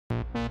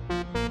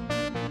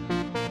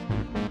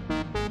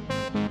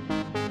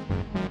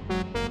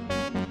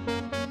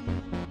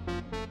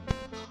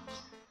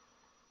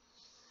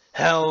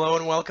Hello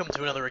and welcome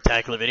to another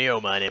Rectangular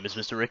video. My name is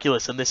Mr.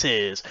 Rickulus and this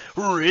is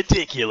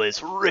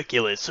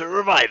Rickulus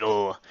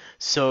Survival.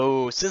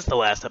 So, since the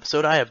last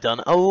episode I have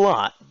done a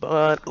lot,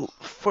 but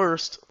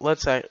first,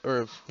 let's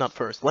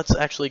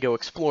actually go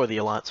explore the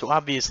allot. So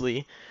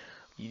obviously,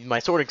 my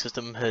sorting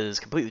system has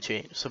completely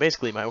changed. So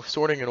basically, my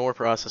sorting and ore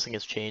processing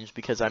has changed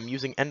because I'm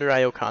using Ender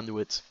IO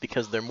conduits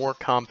because they're more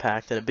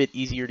compact and a bit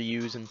easier to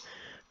use and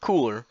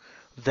cooler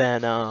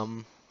than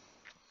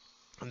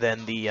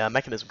the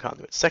mechanism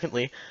conduit.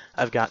 Secondly,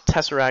 I've got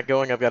Tesseract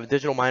going. I've got a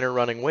digital miner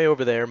running way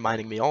over there,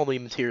 mining me all the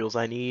materials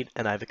I need,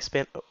 and I've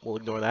expanded. Oh, we'll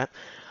ignore that.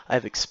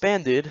 I've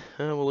expanded.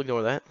 We'll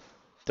ignore that.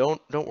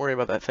 Don't worry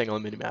about that thing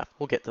on the minimap.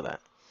 We'll get to that.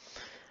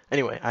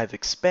 Anyway, I've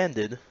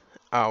expanded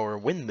our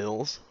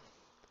windmills,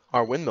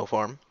 our windmill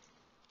farm,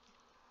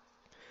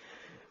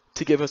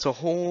 to give us a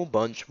whole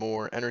bunch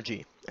more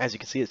energy. As you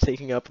can see, it's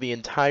taking up the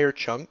entire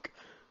chunk,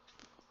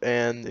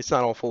 and it's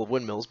not all full of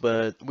windmills,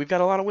 but we've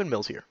got a lot of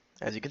windmills here,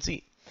 as you can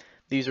see.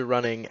 These are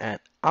running at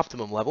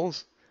optimum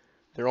levels.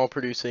 They're all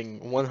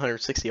producing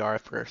 160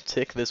 RF per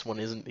tick. This one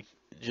isn't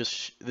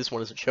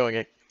showing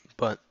it,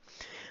 but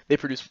they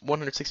produce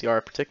 160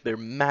 RF per tick. They're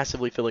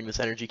massively filling this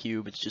energy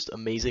cube. It's just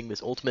amazing.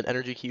 This ultimate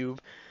energy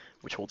cube,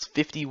 which holds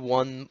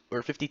 51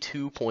 or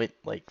 52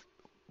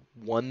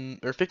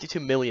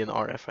 million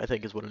RF, I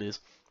think is what it is.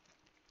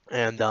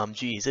 And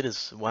geez, it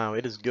is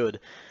it is good.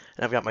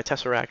 And I've got my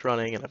Tesseract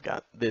running, and I've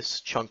got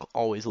this chunk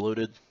always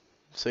loaded.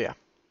 So yeah.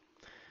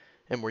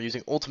 And we're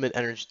using ultimate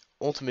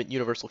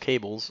universal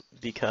cables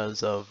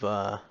because of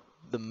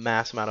the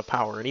mass amount of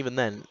power. And even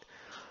then,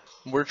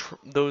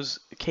 those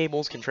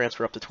cables can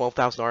transfer up to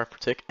 12,000 RF per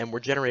tick, and we're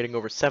generating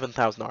over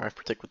 7,000 RF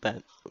per tick with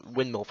that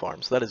windmill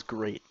farm. So that is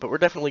great. But we're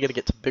definitely going to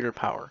get to bigger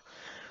power.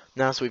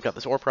 Now, so we've got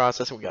this ore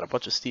processing, we've got a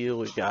bunch of steel,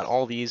 we've got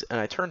all these, and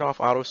I turned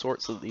off auto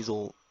sort so that these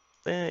will.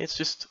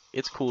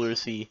 It's cooler to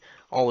see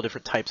all the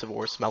different types of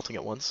ore smelting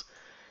at once.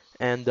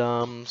 And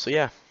so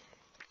yeah.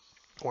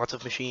 Lots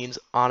of machines,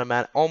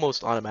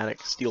 almost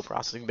automatic steel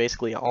processing.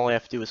 Basically, all I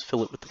have to do is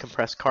fill it with the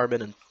compressed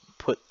carbon and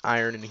put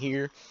iron in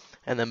here,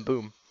 and then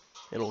boom,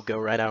 it'll go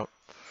right out.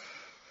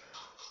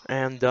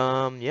 And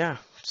yeah,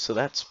 so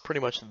that's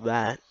pretty much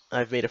that.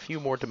 I've made a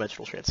few more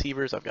dimensional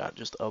transceivers. I've got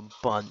just a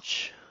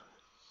bunch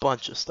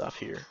of stuff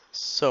here.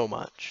 So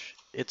much.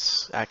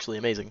 It's actually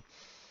amazing.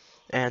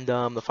 And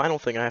the final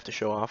thing I have to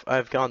show off,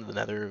 I've gone to the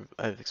nether,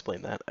 I've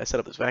explained that. I set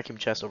up this vacuum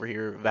chest over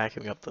here,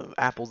 vacuuming up the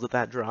apples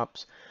that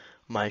drops.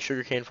 My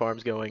sugarcane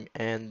farm's going,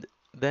 and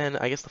then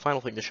I guess the final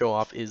thing to show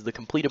off is the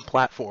completed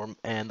platform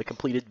and the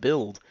completed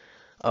build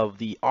of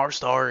the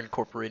R-Star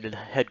Incorporated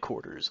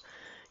headquarters,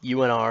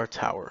 UNR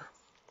Tower.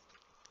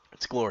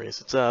 It's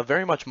glorious. It's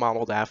very much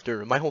modeled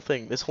after,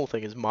 this whole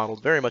thing is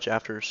modeled very much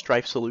after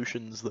Strife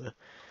Solutions, the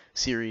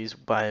series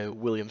by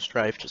William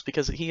Strife, just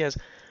because he has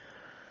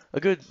a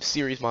good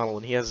series model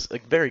and he has a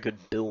very good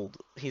build.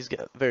 He's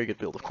got a very good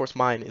build. Of course,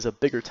 mine is a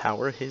bigger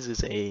tower. His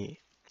is a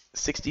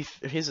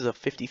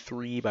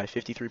 53 by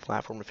 53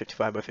 platform, a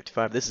 55 by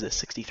 55. This is a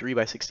 63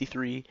 by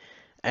 63,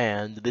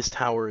 and this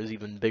tower is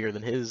even bigger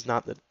than his.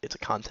 Not that it's a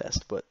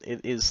contest, but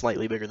it is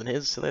slightly bigger than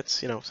his, so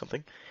that's,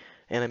 something.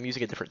 And I'm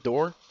using a different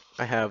door.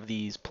 I have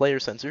these player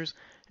sensors,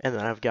 and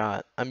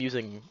then I'm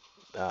using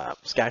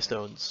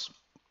Skystone's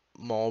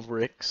small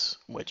bricks,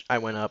 which I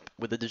went up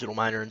with a digital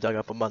miner and dug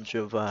up a bunch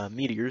of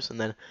meteors,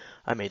 and then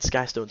I made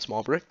Skystone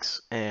small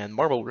bricks and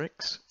marble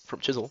bricks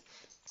from chisel.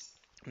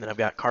 And then I've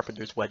got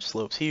Carpenter's wedge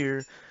slopes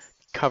here,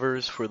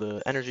 covers for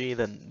the energy,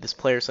 then this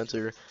player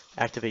sensor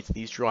activates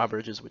these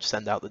drawbridges which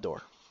send out the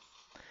door.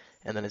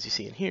 And then as you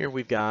see in here,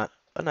 we've got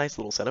a nice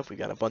little setup. We've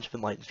got a bunch of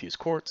enlightened fused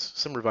quartz,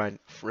 some refined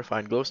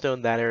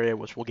glowstone, that area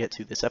which we'll get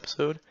to this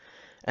episode,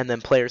 and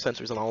then player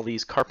sensors on all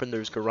these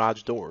Carpenter's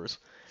garage doors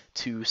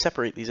to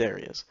separate these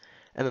areas.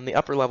 And then the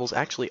upper levels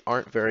actually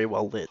aren't very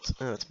well lit.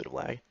 Oh, that's a bit of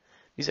lag.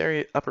 These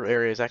upper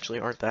areas actually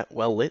aren't that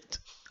well lit.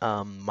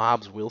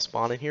 Mobs will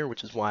spawn in here,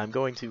 which is why I'm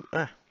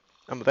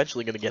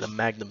eventually going to get a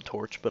magnum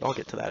torch, but I'll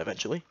get to that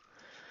eventually.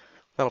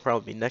 That'll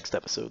probably be next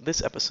episode.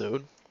 This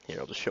episode, here,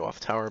 I'll just show off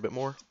the tower a bit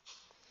more.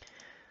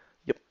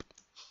 Yep,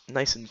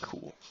 nice and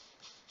cool.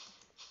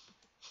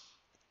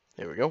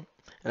 There we go.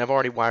 And I've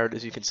already wired,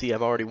 as you can see,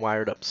 I've already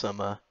wired up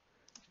some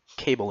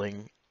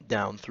cabling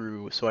down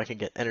through so I can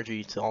get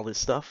energy to all this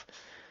stuff.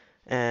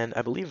 And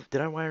I believe, did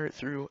I wire it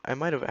through? I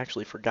might have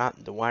actually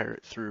forgotten to wire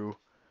it through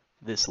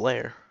this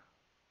layer.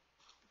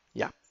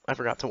 Yeah, I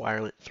forgot to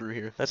wire it through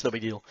here. That's no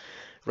big deal.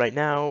 Right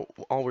now,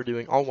 I'll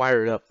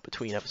wire it up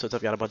between episodes.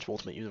 I've got a bunch of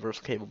ultimate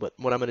universal cable, but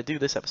what I'm going to do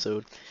this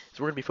episode is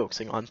we're going to be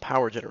focusing on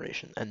power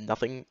generation and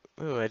nothing.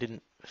 Oh, I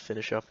didn't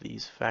finish up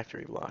these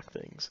factory block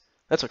things.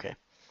 That's okay.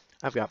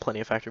 I've got plenty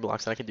of factory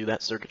blocks and I can do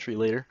that circuitry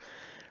later.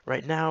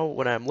 Right now,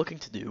 what I'm looking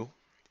to do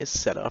is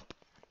set up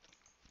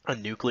a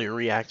nuclear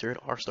reactor at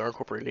R-Star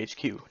Incorporated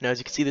HQ. Now, as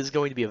you can see, this is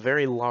going to be a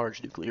very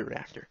large nuclear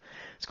reactor.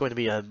 It's going to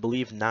be, I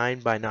believe,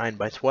 9 by 9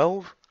 by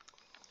 12.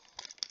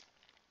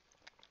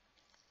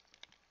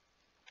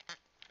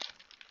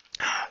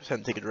 Just had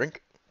to take a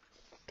drink.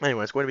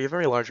 Anyway, it's going to be a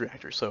very large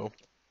reactor, so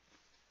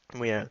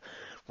we're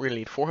We're going to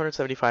need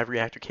 475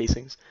 reactor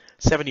casings,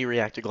 70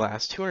 reactor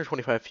glass,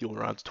 225 fuel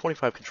rods,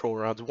 25 control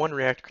rods, 1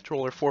 reactor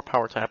controller, 4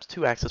 power taps,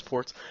 2 access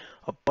ports,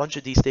 a bunch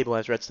of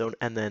destabilized redstone,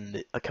 and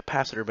then a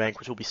capacitor bank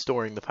which will be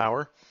storing the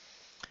power.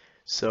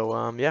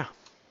 So, yeah.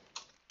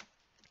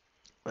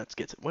 Let's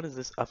get to, what is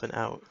this up and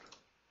out?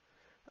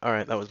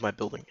 Alright, that was my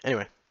building.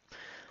 Anyway,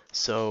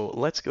 so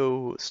let's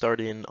go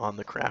start in on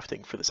the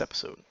crafting for this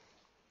episode.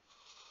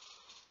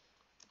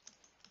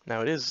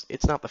 Now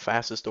it's not the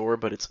fastest door,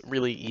 but it's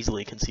really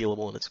easily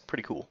concealable and it's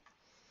pretty cool.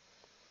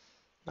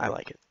 I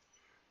like it.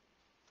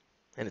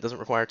 And it doesn't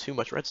require too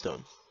much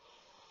redstone.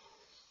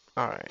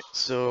 Alright,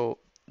 so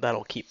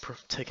that'll keep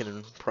ticking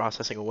and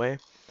processing away.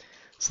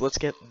 So let's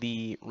get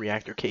the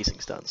reactor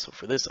casings done. So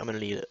for this, I'm going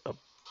to need a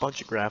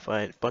bunch of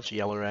graphite, a bunch of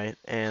yellowite,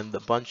 and a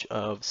bunch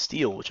of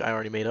steel, which I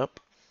already made up.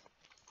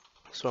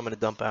 So I'm going to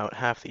dump out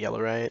half the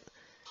yellowite,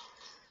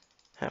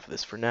 half of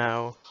this for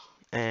now,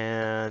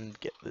 and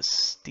get this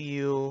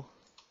steel,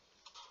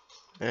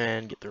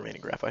 and get the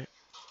remaining graphite.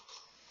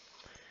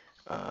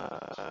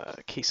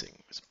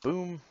 Casings,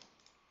 boom.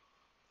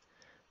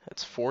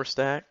 That's 4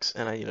 stacks,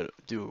 and I need to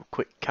do a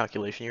quick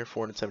calculation here.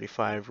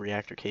 475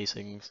 reactor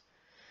casings.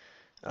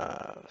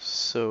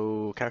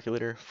 So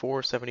calculator,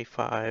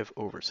 475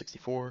 over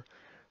 64.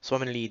 So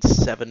I'm going to need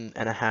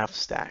 7.5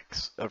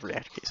 stacks of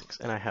reactor casings,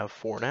 and I have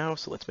 4 now.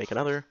 So let's make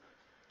another.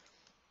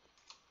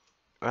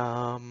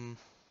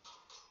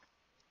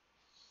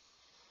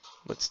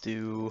 Let's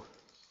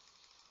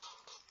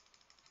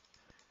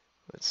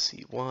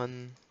see,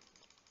 1,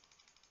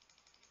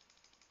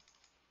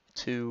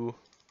 2,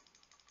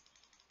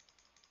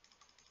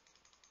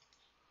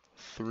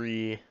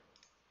 3.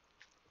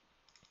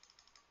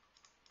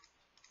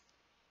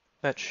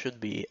 That should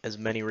be as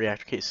many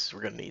reactor cases.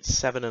 We're going to need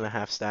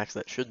 7.5 stacks.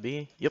 That should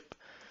be. Yep.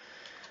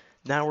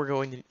 Now we're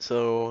going to,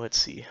 so let's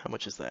see, how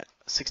much is that?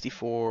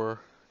 64,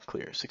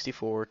 clear.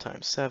 64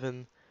 times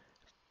 7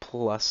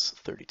 plus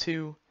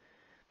 32.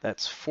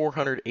 That's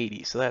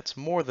 480. So that's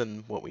more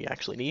than what we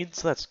actually need.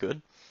 So that's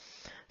good.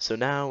 So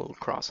now we'll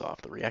cross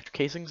off the reactor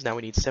casings. Now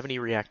we need 70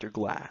 reactor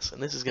glass.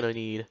 And this is going to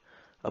need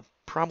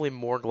probably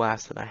more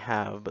glass than I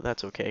have, but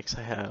that's okay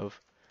because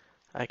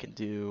I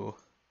can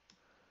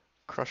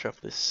crush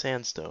up this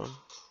sandstone.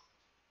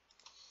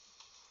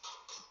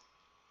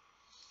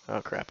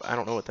 Oh crap, I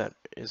don't know what that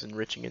is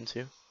enriching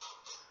into.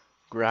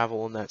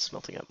 Gravel, and that's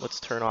smelting up. Let's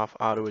turn off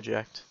auto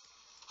eject.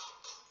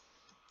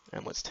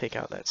 And let's take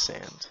out that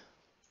sand.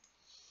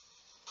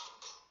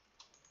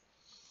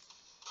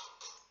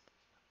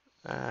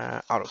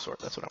 Auto sort,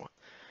 that's what I want.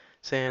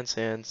 Sand,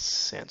 sand,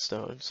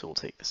 sandstone. So we'll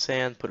take the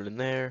sand, put it in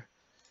there.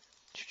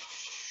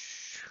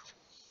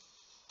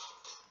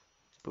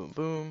 Boom,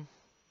 boom.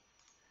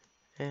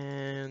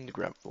 And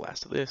grab the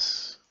last of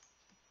this.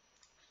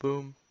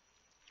 Boom.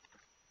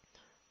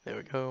 There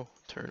we go.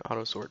 Turn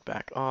auto sort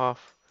back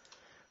off.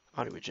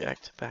 Auto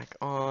eject back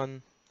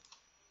on.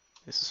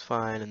 This is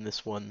fine, and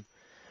this one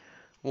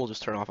we'll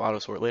just turn off auto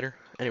sort later.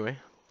 Anyway,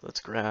 let's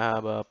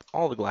grab up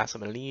all the glass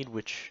I'm going to need,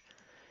 which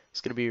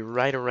is going to be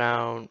right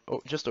around,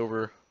 just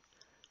over,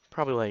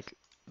 probably like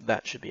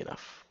that should be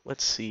enough.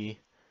 Let's see.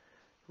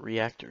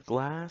 Reactor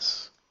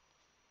glass.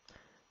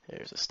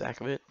 There's a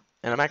stack of it.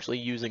 And I'm actually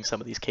using some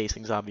of these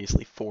casings,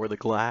 obviously, for the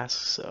glass,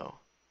 so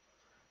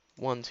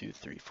 1, 2,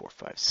 3, 4,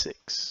 5,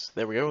 6.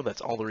 There we go.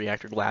 That's all the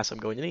reactor glass I'm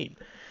going to need.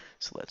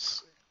 So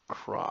let's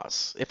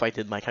cross, if I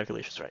did my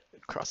calculations right,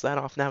 cross that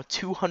off. Now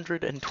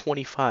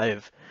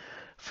 225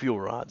 fuel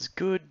rods.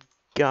 Good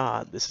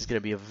God, this is going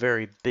to be a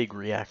very big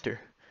reactor.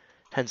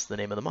 Hence the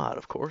name of the mod,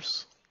 of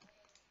course.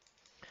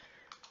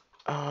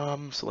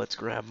 So let's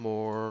grab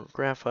more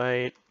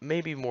graphite,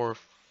 maybe more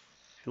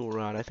fuel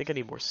rod. I think I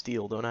need more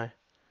steel, don't I?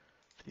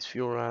 These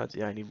fuel rods,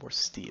 yeah, I need more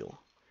steel.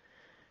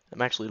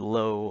 I'm actually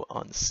low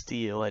on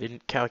steel. I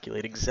didn't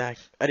calculate.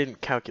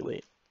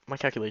 My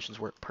calculations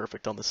weren't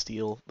perfect on the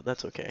steel, but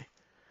that's okay.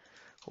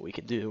 What we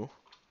can do,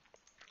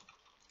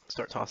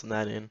 start tossing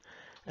that in,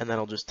 and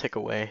that'll just tick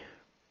away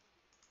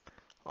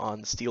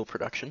on steel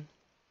production.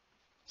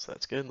 So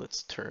that's good.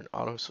 Let's turn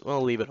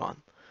well, leave it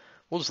on.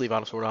 We'll just leave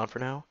auto sort on for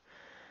now.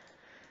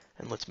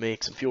 And let's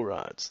make some fuel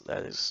rods.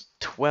 That is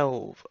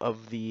 12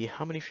 of the,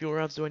 how many fuel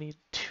rods do I need?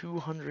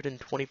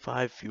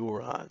 225 fuel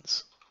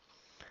rods.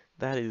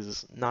 That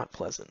is not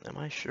pleasant. Am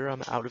I sure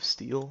I'm out of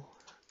steel?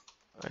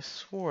 I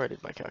swore I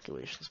did my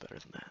calculations better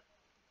than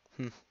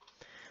that.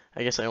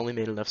 I guess I only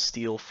made enough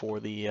steel for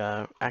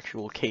the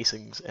actual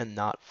casings and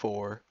not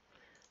for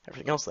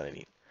everything else that I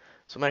need.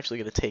 So I'm actually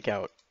going to take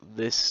out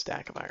this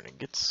stack of iron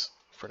ingots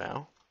for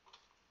now,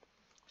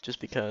 just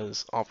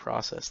because I'll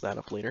process that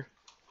up later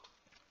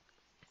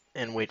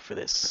and wait for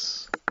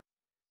this.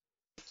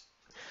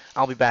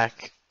 I'll be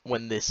back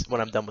when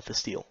I'm done with the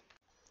steel.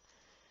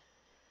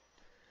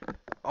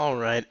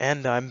 Alright,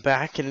 and I'm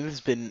back, and it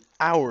has been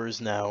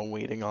hours now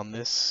waiting on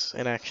this,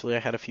 and actually I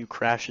had a few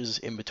crashes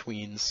in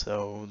between,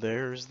 so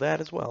there's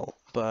that as well.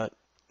 But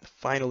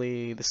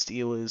finally the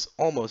steel is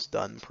almost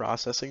done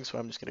processing, so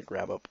I'm just going to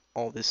grab up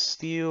all this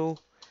steel,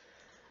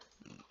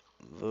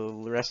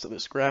 the rest of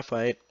this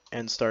graphite,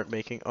 and start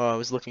making, I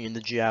was looking into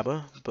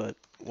Jabba, but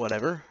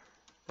whatever,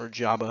 or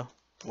Java,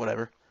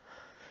 whatever.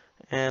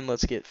 And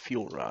let's get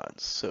fuel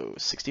rods. So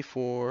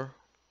 64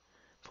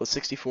 plus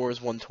 64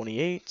 is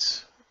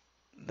 128.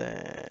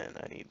 Then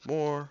I need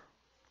more.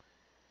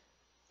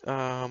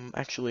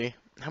 Actually,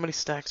 how many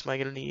stacks am I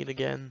gonna need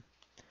again?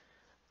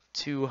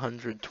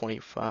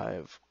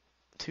 225.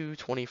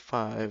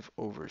 225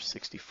 over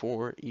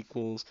 64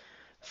 equals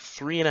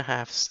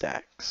 3.5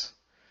 stacks.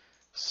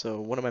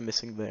 So what am I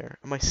missing there?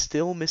 Am I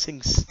still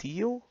missing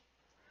steel?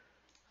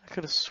 I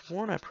could have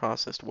sworn I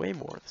processed way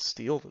more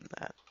steel than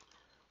that.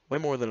 Way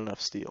more than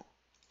enough steel.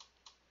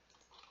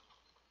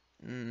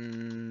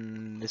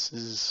 This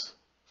is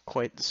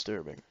quite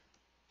disturbing.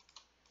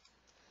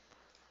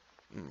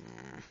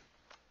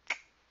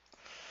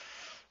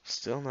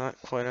 Still not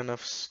quite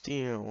enough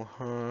steel,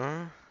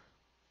 huh?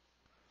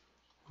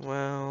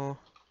 Well,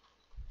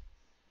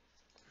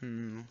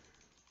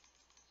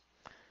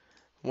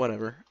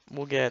 whatever.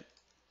 We'll get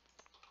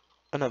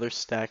another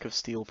stack of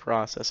steel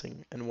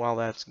processing, and while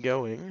that's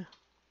going,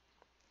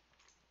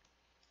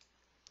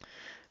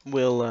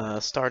 we'll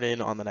start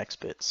in on the next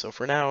bit. So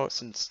for now,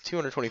 since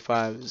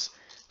 225 is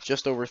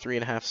just over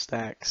 3.5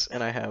 stacks,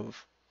 and I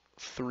have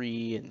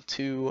 3 and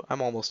 2,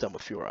 I'm almost done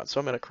with fuel rods. So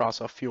I'm going to cross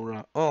off fuel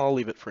rod. Oh, I'll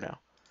leave it for now.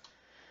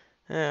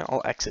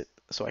 I'll exit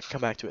so I can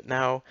come back to it.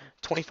 Now,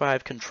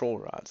 25 control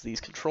rods.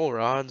 These control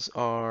rods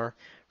are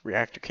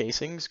reactor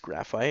casings,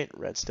 graphite,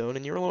 redstone,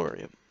 and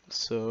uranium.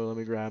 So let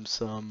me grab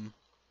some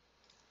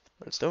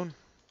redstone.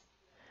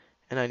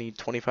 And I need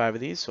 25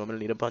 of these, so I'm going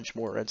to need a bunch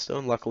more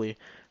redstone. Luckily,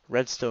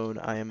 redstone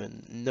I am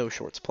in no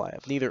short supply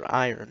of. Neither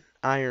iron.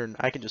 Iron,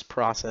 I can just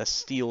process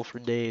steel for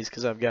days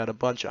because I've got a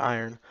bunch of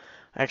iron.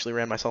 I actually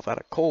ran myself out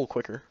of coal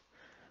quicker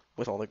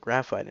with all the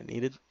graphite I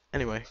needed.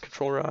 Anyway,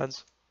 control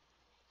rods.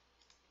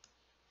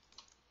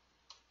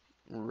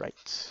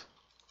 Right.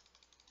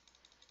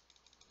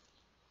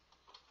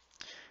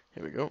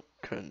 Here we go.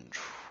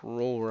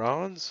 Control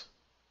rods.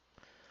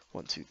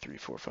 1, 2, 3,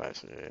 4, 5,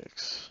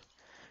 6.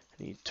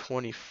 I need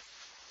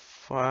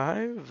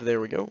 25. There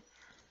we go.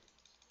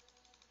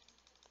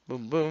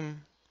 Boom,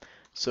 boom.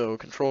 So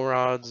control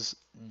rods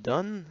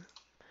done.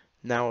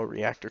 Now a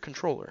reactor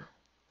controller,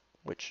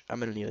 which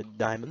I'm going to need a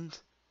diamond.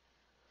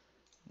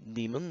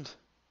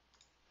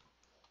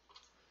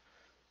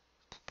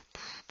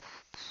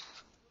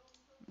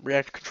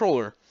 Reactor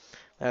controller.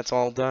 That's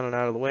all done and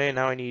out of the way.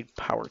 Now I need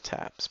power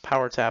taps.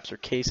 Power taps are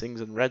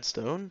casings and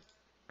redstone.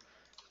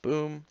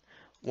 Boom.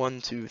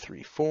 1, 2,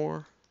 3,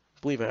 4. I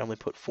believe I only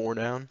put 4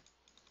 down.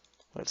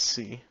 Let's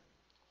see.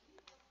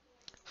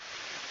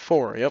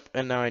 4, yep.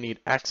 And now I need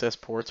access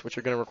ports, which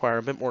are going to require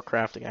a bit more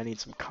crafting. I need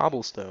some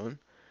cobblestone.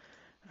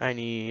 I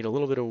need a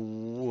little bit of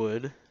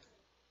wood.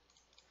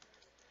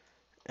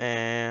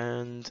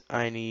 And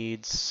I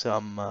need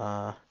some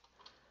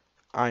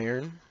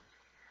iron.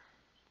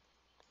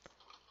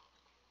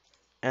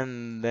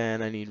 And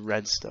then I need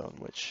redstone,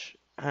 which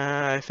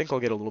I think I'll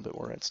get a little bit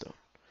more redstone.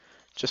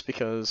 Just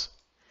because,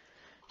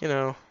 you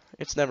know,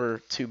 it's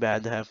never too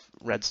bad to have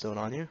redstone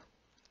on you.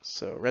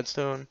 So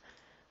redstone.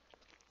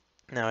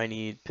 Now I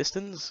need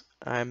pistons.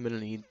 I'm going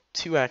to need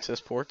 2 access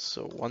ports,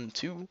 so 1,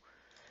 2.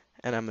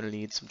 And I'm going to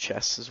need some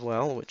chests as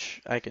well,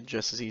 which I could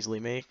just as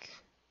easily make.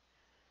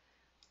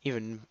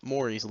 Even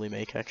more easily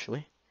make,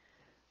 actually.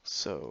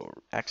 So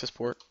access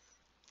port,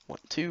 1,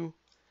 2.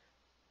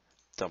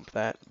 Dump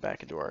that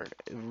back into our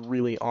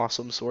really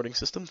awesome sorting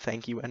system.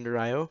 Thank you,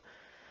 Ender.io.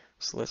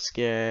 So let's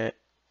get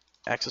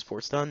access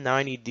ports done. Now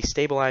I need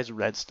destabilized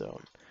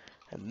redstone.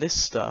 And this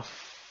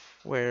stuff,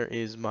 where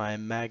is my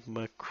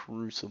magma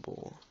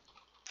crucible?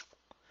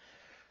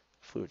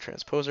 Fluid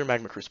transposer,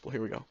 magma crucible,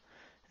 here we go.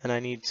 And I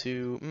need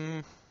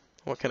to,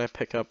 what can I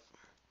pick up?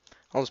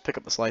 I'll just pick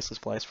up this license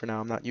splice for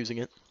now, I'm not using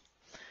it.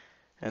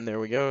 And there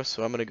we go,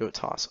 so I'm going to go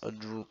toss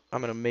I'm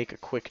going to make a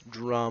quick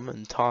drum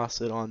and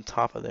toss it on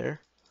top of there.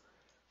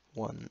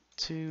 1,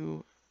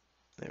 2,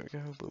 there we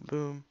go, boom,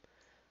 boom.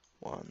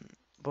 1,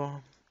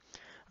 boom.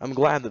 I'm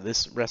glad that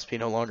this recipe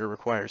no longer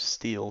requires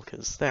steel,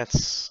 because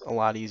that's a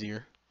lot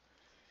easier.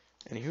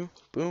 Anywho,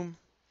 boom.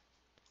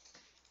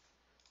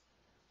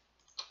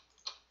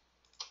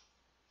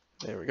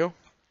 There we go.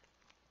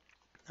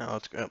 Now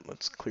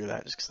let's clear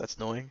that just because that's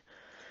annoying.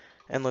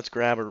 And let's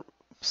grab a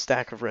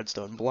stack of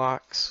redstone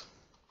blocks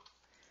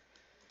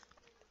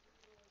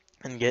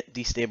and get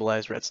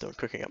destabilized redstone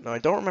cooking up. Now I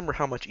don't remember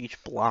how much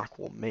each block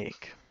will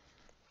make.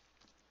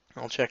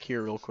 I'll check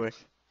here real quick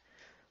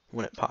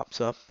when it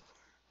pops up.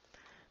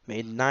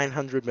 Made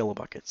 900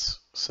 millibuckets,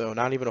 so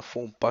not even a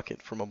full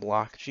bucket from a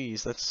block.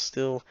 Geez, that's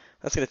going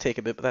to take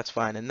a bit, but that's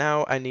fine. And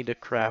now I need to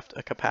craft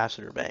a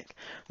capacitor bank.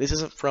 This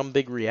isn't from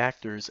big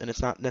reactors, and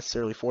it's not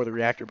necessarily for the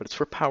reactor, but it's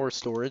for power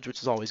storage,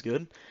 which is always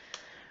good.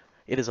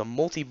 It is a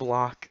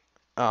multi-block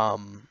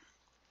energy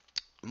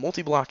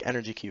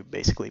cube,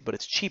 basically, but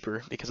it's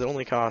cheaper because it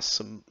only costs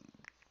some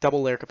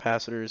double layer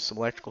capacitors, some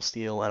electrical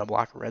steel, and a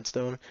block of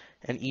redstone,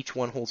 and each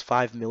one holds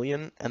 5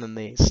 million, and then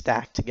they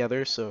stack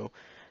together, so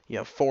you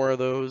have 4 of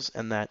those,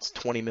 and that's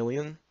 20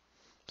 million.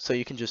 So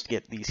you can just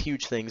get these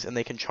huge things, and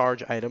they can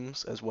charge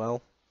items as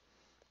well.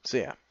 So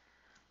yeah,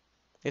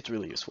 it's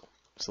really useful.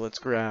 So let's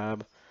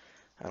grab,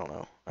 I don't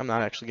know, I'm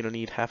not actually going to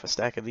need half a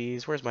stack of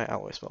these. Where's my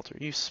alloy smelter?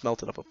 You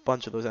smelted up a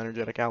bunch of those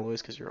energetic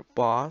alloys because you're a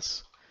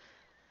boss.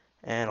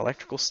 And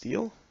electrical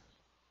steel?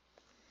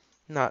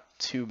 Not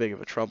too big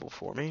of a trouble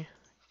for me.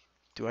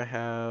 Do I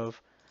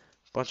have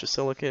a bunch of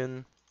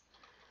silicon?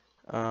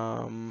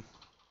 Iron.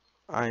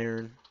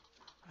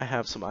 I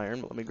have some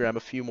iron, but let me grab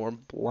a few more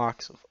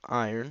blocks of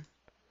iron.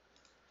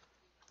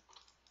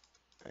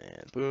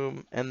 And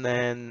boom. And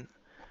then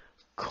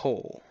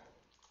coal.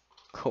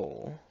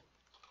 Coal.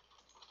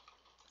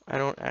 I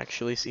don't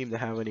actually seem to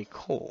have any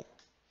coal.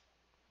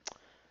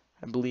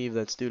 I believe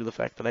that's due to the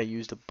fact that I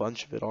used a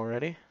bunch of it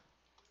already.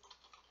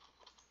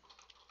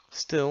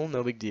 Still,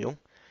 no big deal,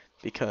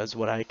 because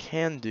what I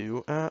can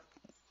do,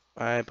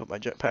 I put my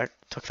jetpack,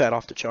 took that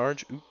off to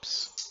charge.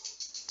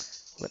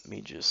 Oops. Let me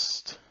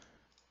just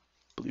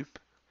bloop.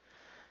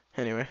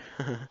 Anyway,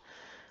 a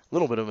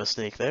little bit of a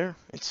mistake there.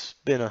 It's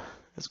been a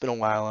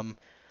while. I'm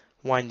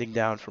winding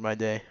down for my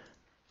day,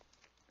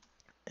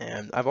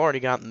 and I've already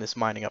gotten this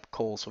mining up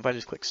coal. So if I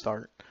just click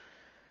start,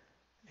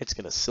 it's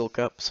gonna silk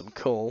up some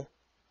coal.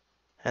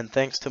 And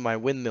thanks to my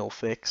windmill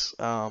fix,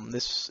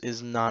 this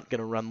is not going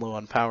to run low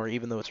on power,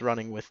 even though it's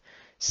running with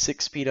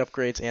 6 speed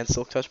upgrades and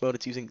Silk Touch mode.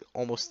 It's using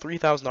almost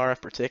 3,000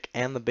 RF per tick,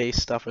 and the base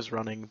stuff is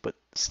running, but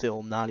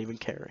still not even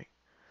caring.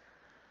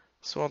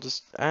 So I'll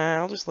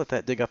just let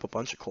that dig up a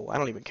bunch of coal. I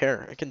don't even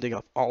care. I can dig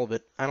up all of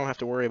it. I don't have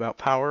to worry about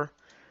power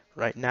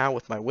right now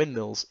with my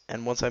windmills,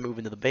 and once I move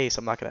into the base,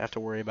 I'm not going to have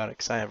to worry about it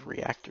because I have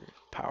reactor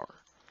power.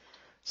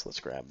 So let's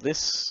grab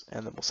this,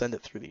 and then we'll send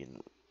it through the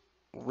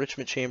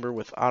enrichment chamber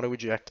with auto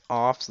eject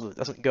off so that it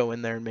doesn't go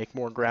in there and make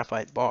more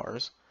graphite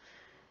bars.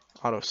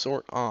 Auto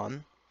sort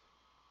on.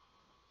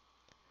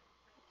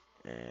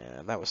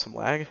 And that was some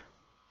lag.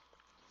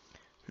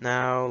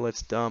 Now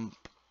let's dump.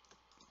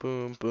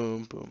 Boom,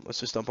 boom, boom. Let's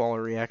just dump all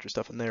our reactor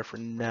stuff in there for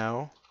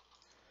now.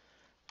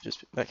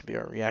 That could be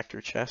our reactor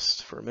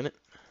chest for a minute.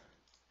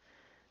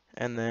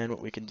 And then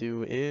what we can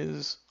do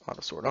is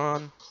auto sort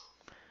on.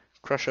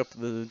 Crush up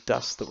the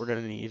dust that we're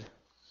going to need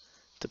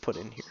to put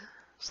in here.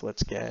 So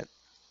let's get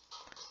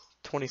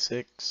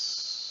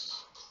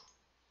 26.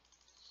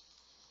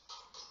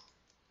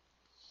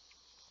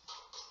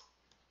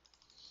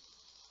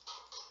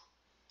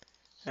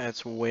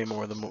 That's way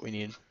more than what we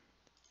need.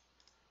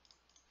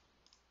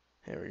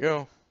 There we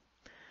go.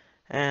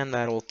 And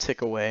that'll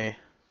tick away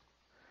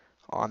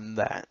on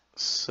that.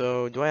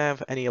 So do I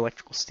have any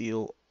electrical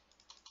steel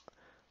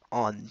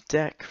on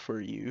deck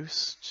for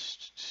use?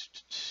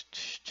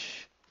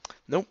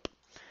 Nope.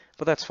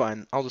 But that's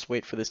fine. I'll just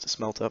wait for this to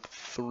smelt up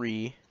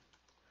 3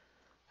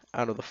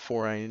 out of the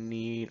 4 I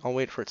need. I'll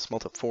wait for it to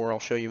smelt up 4. I'll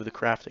show you the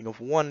crafting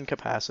of 1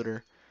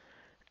 capacitor,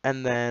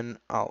 and then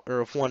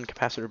of 1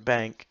 capacitor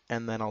bank,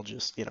 and then I'll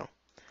just,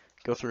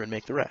 go through and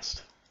make the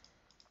rest.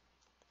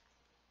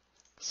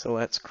 So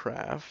let's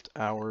craft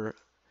our,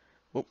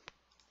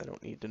 I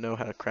don't need to know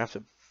how to craft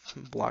a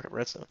block of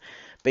redstone.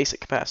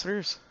 Basic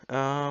capacitors,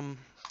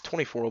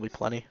 24 will be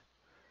plenty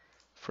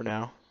for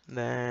now. And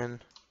then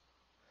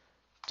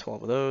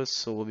 12 of those,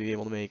 so we'll be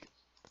able to make,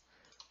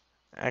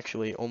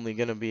 actually only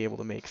going to be able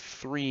to make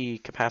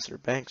 3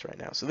 capacitor banks right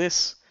now. So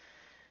this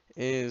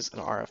is an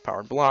RF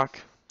powered block.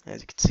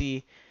 As you can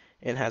see,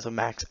 it has a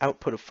max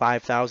output of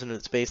 5,000 at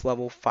its base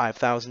level,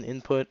 5,000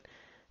 input,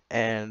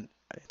 and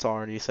it's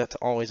already set to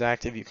always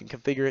active. You can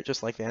configure it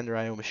just like the Ender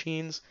IO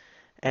machines,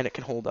 and it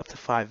can hold up to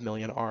 5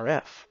 million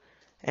RF.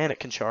 And it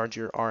can charge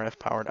your RF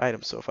powered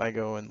items. So if I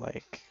go and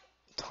like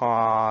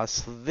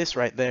toss this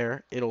right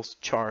there, it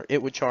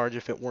would charge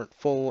if it weren't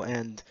full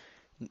and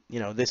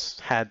this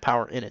had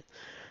power in it.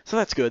 So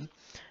that's good.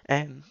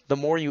 And the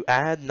more you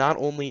add, not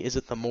only is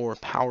it the more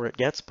power it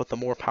gets, but the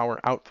more power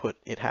output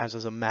it has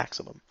as a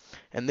maximum.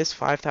 And this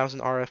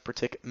 5,000 RF per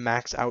tick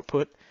max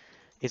output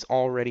is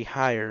already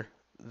higher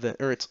than,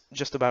 or it's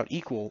just about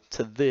equal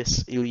to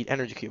this Elite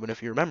Energy Cube. And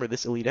if you remember,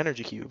 this Elite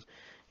Energy Cube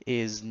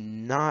is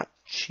not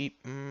cheap.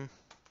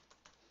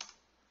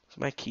 Is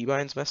my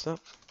keybinds messed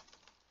up?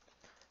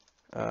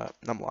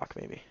 Numlock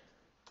maybe.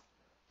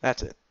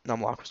 That's it.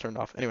 Numlock was turned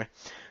off. Anyway,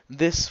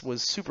 this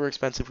was super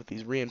expensive with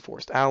these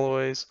reinforced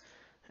alloys.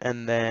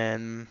 And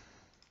then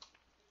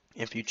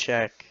if you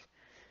check,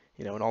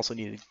 it also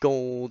needed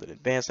gold, and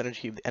advanced energy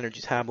cube, the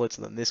energy tablets,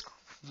 and then this,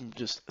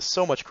 just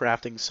so much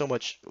crafting, so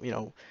much,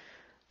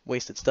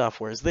 wasted stuff.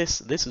 Whereas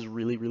this is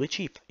really, really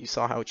cheap. You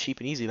saw how cheap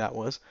and easy that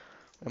was.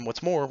 And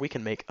what's more, we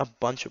can make a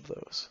bunch of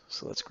those.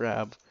 So let's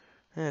grab,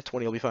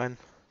 20 will be fine.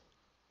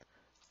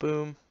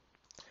 Boom.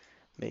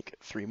 Make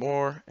 3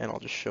 more, and I'll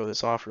just show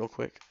this off real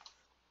quick.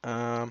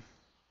 That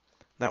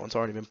one's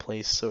already been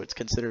placed, so it's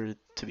considered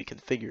to be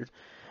configured.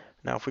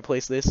 Now, if we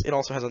place this, it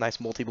also has a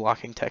nice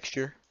multi-blocking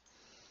texture,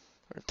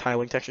 or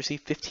tiling texture. See,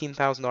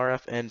 15,000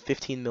 RF and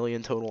 15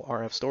 million total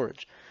RF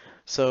storage.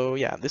 So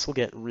yeah, this will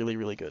get really,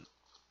 really good.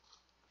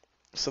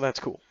 So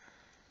that's cool.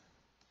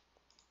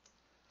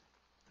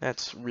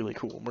 That's really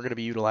cool. We're going to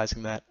be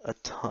utilizing that a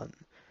ton.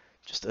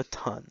 Just a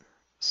ton.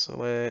 So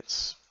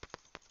let's...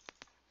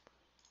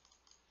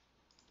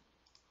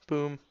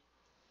 Boom.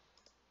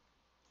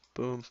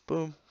 Boom,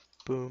 boom,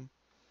 boom.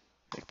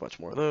 Make a bunch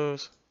more of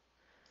those,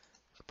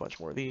 a bunch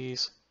more of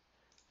these,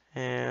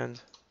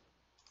 and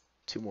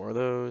 2 more of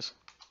those,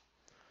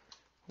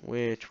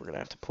 which we're going to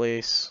have to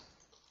place.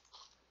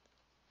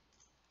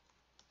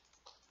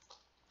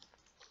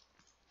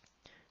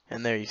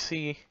 And there you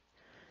see,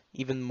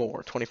 even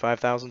more,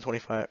 25,000,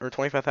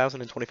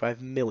 25,000 and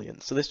 25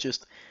 million. So this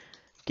just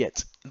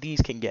gets,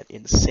 these can get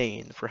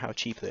insane for how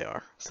cheap they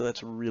are. So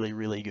that's really,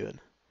 really good.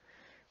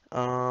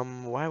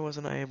 Why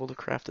wasn't I able to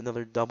craft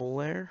another double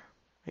layer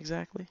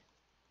exactly?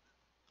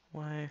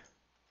 Why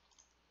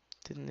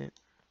didn't it?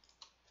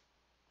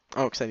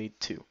 Oh, because I need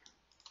 2.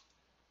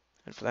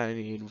 And for that I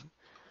need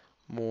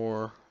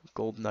more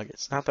gold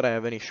nuggets. Not that I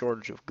have any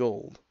shortage of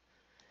gold.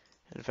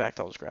 In fact,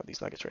 I'll just grab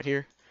these nuggets right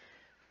here.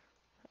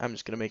 I'm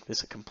just going to make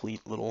this a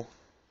complete little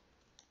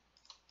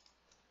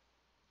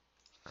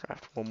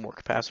craft one more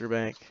capacitor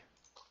bank.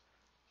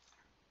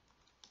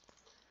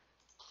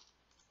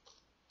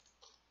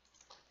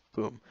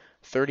 Boom.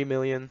 30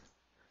 million,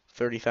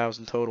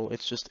 30,000 total.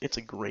 It's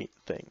a great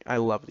thing. I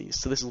love these.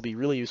 So this will be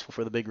really useful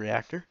for the big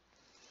reactor.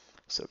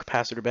 So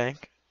capacitor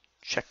bank,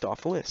 checked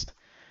off the list.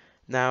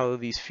 Now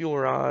these fuel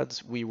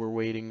rods, we were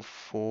waiting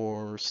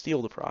for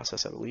steel to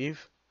process, I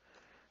believe.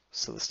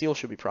 So the steel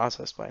should be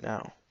processed by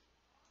now.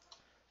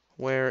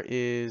 Where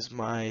is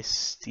my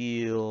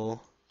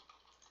steel?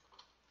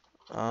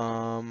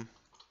 Why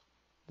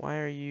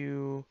are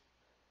you?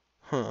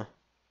 Huh.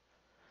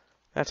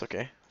 That's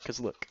okay, because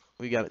look,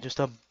 we got just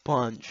a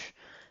bunch,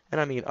 and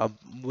I mean a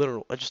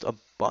literal, just a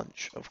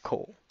bunch of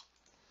coal.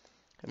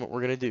 And what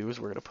we're gonna do is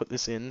we're gonna put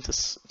this in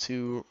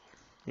to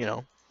you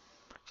know,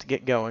 to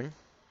get going.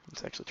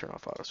 Let's actually turn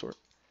off auto sort.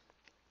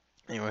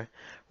 Anyway,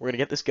 we're gonna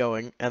get this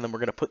going, and then we're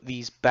gonna put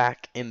these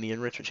back in the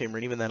enrichment chamber.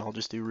 And even then, I'll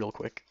just do real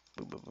quick.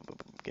 Boom, boom, boom, boom,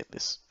 boom, get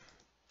this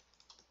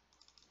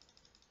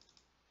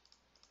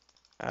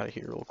out of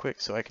here real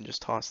quick, so I can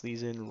just toss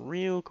these in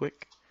real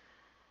quick.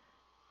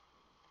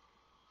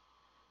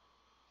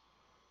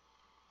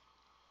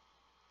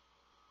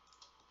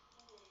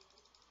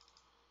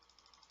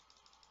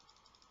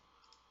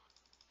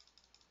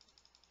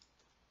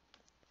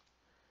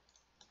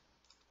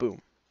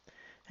 Boom,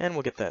 and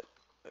we'll get that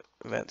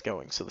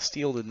going. So the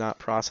steel did not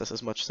process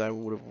as much as I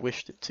would have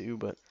wished it to,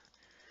 but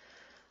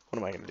what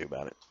am I going to do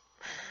about it?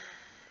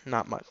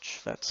 Not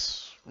much.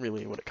 That's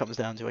really what it comes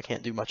down to. I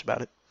can't do much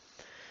about it.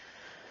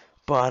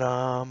 But,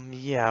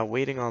 yeah,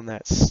 waiting on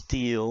that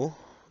steel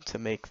to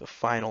make the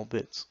final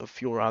bits of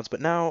fuel rods.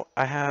 But now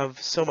I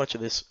have so much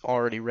of this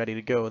already ready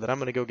to go that I'm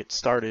going to go get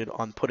started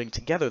on putting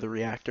together the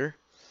reactor.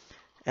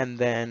 And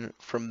then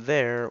from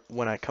there,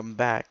 when I come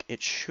back,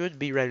 it should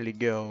be ready to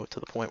go to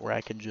the point where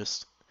I can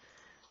just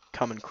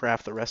come and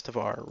craft the rest of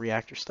our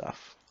reactor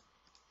stuff.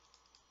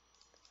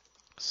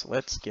 So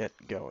let's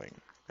get going.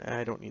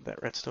 I don't need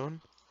that redstone.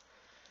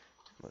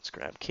 Let's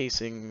grab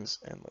casings,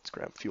 and let's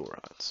grab fuel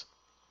rods.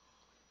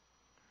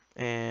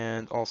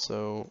 And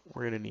also,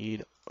 we're going to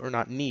need, or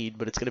not need,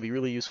 but it's going to be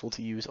really useful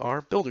to use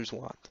our builder's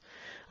wand.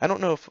 I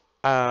don't know if,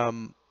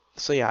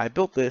 so yeah, I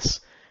built this,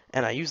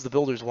 and I used the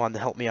builder's wand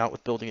to help me out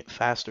with building it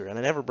faster, and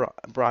I never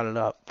brought it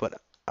up, but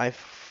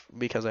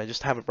because I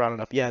just haven't brought it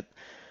up yet,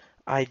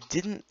 I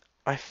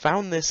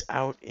found this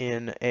out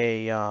in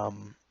a,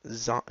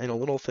 in a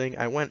little thing.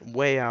 I went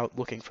way out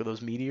looking for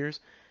those meteors,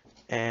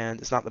 and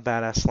it's not the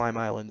badass slime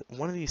island.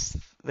 One of these,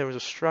 there was a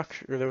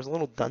structure, or there was a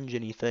little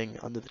dungeony thing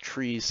under the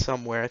trees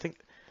somewhere. I think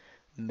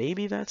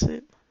maybe that's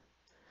it.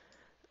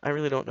 I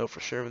really don't know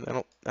for sure.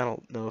 I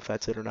don't know if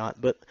that's it or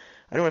not. But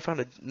I know I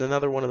found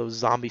another one of those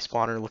zombie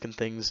spawner looking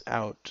things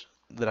out.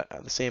 The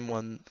same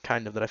one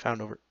kind of that I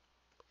found over.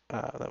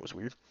 That was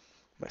weird.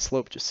 My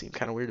slope just seemed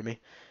kind of weird to me.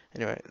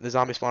 Anyway, the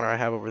zombie spawner I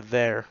have over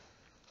there.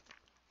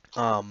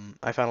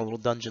 I found a little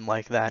dungeon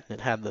like that, and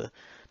it had the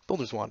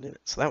builder's wand in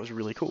it. So that was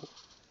really cool.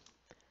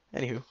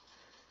 Anywho,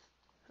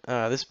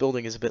 this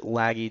building is a bit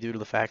laggy due to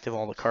the fact of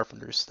all the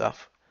carpenter's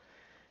stuff.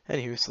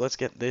 Anywho, so let's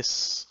get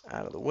this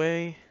out of the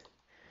way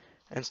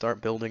and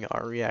start building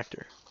our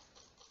reactor.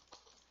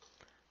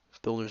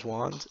 Builder's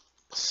wand,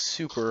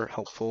 super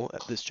helpful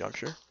at this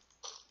juncture.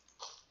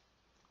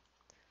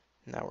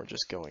 Now we're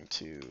just going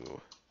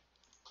to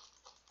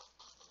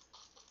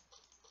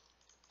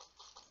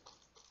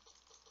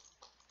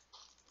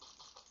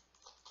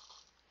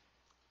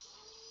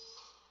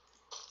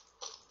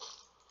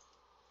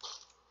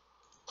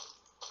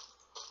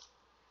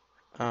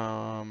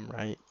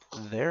right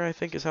there, I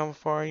think is how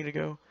far I need to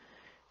go.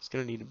 It's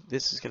gonna need,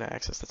 this is gonna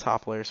access the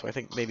top layer, so I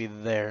think maybe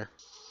there.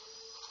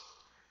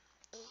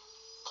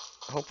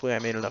 Hopefully I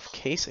made enough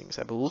casings.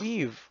 I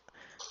believe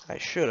I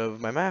should have.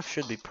 My math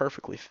should be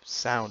perfectly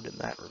sound in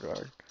that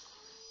regard.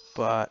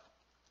 But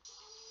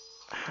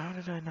how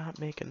did I not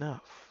make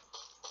enough?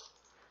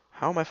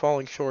 How am I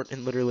falling short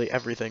in literally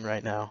everything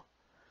right now?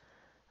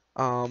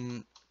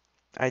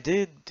 I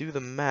did do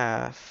the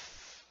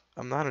math.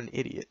 I'm not an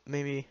idiot.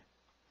 Maybe,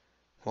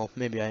 well,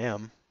 maybe I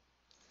am.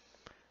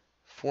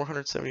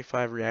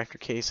 475 reactor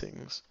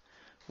casings,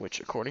 which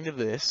according to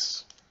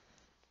this,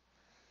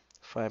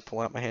 if I pull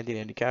out my handy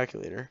dandy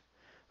calculator,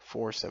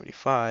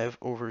 475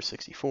 over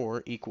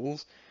 64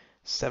 equals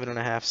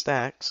 7.5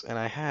 stacks, and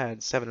I had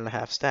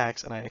 7.5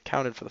 stacks, and I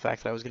accounted for the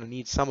fact that I was going to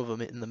need some of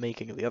them in the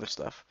making of the other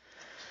stuff.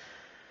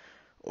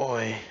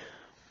 Oi.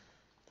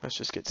 Let's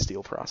just get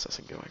steel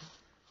processing going.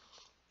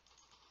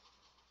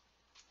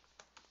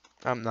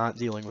 I'm not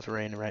dealing with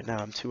rain right now.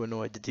 I'm too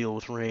annoyed to deal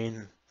with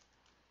rain.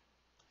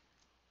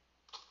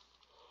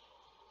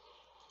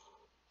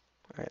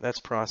 Alright, that's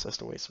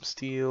processed away some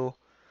steel.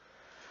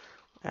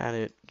 Add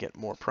it, get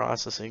more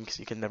processing, because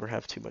you can never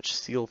have too much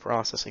steel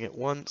processing at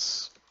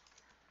once.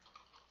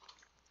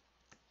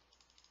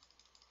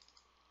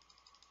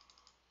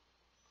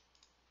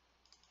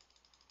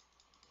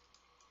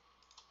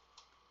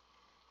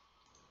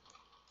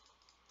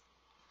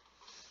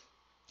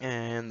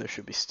 And there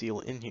should be steel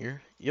in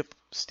here. Yep,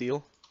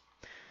 steel.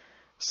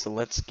 So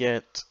let's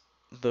get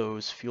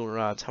those fuel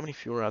rods. How many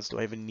fuel rods do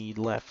I even need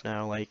left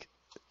now? Like,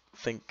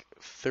 think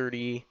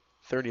 30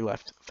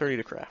 left. 30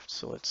 to craft.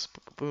 So let's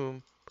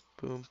boom,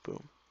 boom,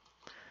 boom.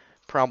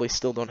 Probably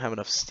still don't have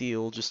enough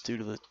steel just due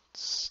to the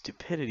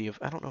stupidity of,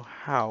 I don't know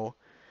how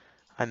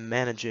I'm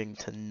managing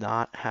to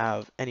not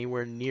have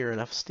anywhere near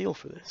enough steel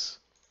for this.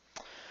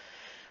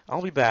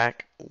 I'll be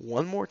back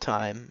one more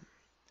time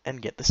and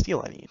get the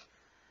steel I need.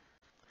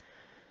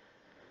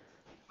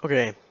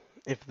 Okay,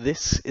 if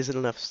this isn't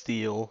enough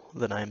steel,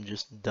 then I'm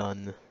just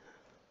done.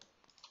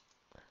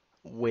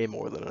 Way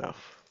more than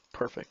enough.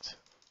 Perfect.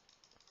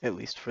 At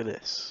least for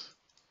this.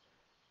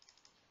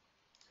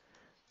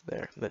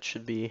 There, that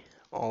should be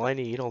all I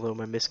need, although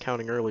my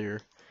miscounting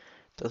earlier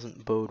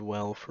doesn't bode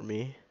well for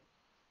me.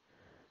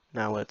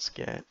 Now let's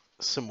get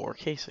some more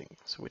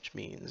casings, which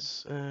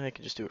means I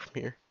can just do it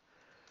from here.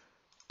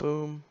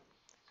 Boom.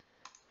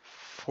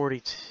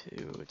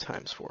 42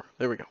 times 4.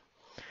 There we go.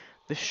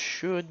 This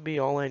should be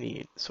all I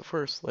need. So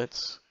first,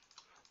 let's...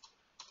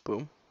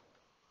 Boom.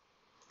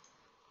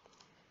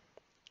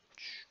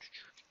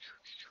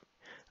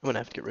 I'm going to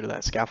have to get rid of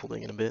that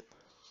scaffolding in a bit.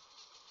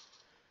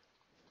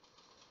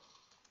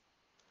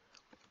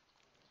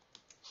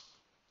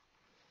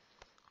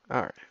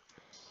 Alright.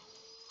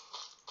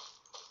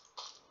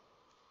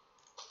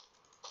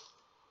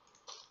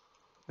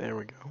 There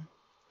we go.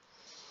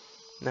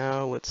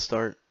 Now let's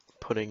start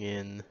putting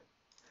in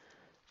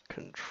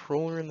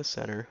controller in the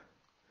center,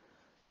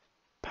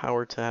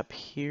 power tap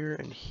here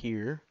and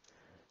here,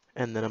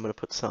 and then I'm going to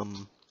put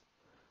some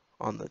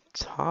on the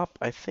top.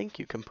 I think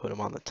you can put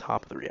them on the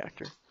top of the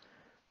reactor.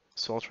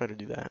 So I'll try to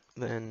do that.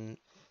 Then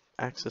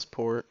access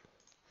port.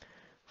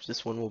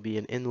 This one will be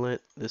an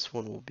inlet. This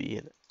one will be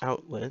an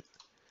outlet.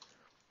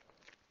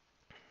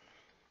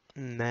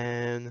 And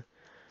then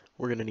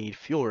we're going to need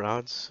fuel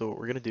rods. So what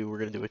we're going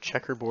to do a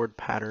checkerboard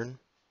pattern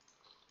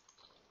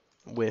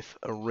with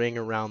a ring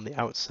around the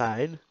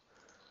outside,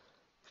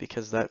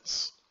 because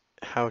that's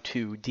how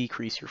to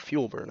decrease your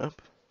fuel burnup.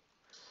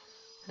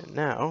 And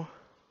now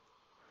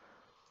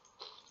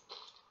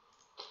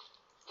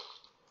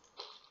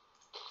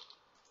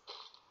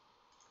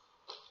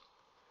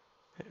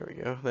there we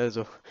go. That is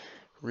a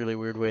really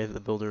weird way that the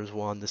builder's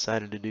wand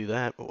decided to do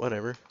that, but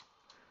whatever.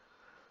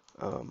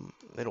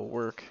 It'll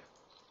work.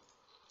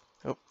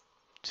 Oh,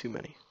 too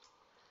many.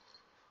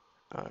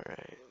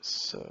 Alright,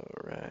 so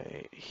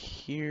right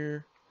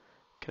here.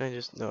 Can I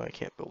just... No, I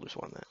can't builder's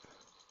wand that.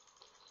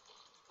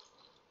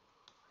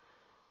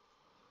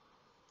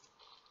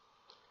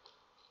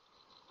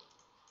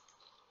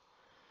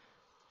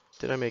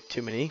 Did I make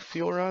too many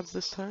fuel rods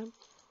this time?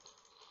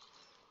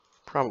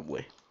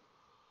 Probably.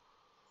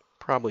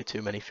 Probably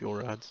too many fuel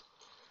rods.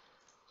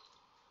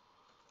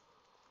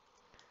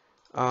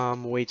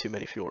 Way too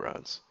many fuel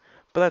rods.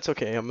 But that's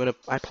okay.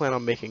 I plan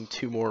on making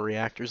 2 more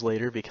reactors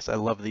later because I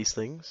love these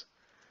things.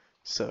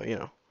 So, you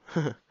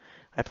know,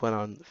 I plan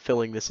on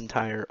filling this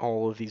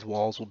all of these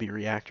walls will be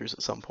reactors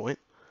at some point.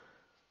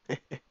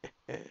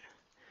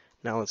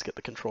 Now let's get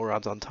the control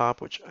rods on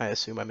top, which I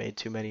assume I made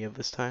too many of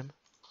this time.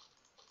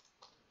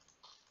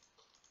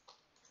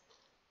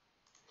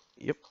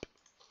 Yep.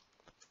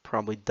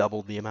 Probably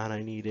doubled the amount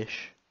I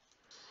need-ish.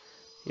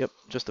 Yep,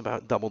 just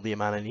about doubled the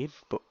amount I need,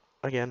 but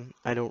again,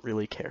 I don't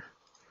really care.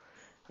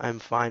 I'm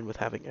fine with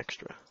having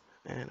extra.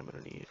 And I'm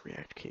going to need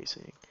react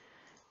casing.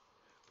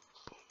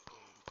 Boom, boom,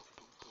 boom,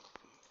 boom, boom,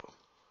 boom, boom.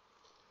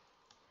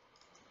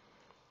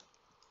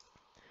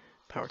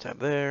 Power tap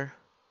there.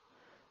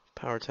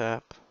 Power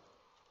tap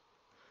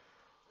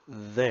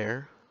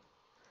there.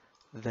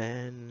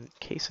 Then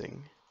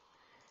casing.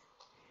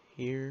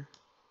 Here,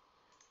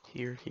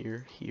 here,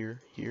 here,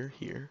 here, here,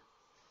 here.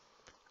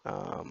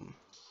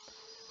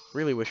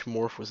 Really wish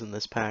Morph was in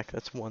this pack.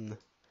 That's one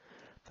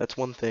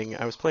thing.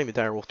 I was playing the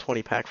Direwolf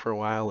 20 pack for a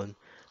while, and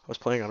I was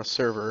playing on a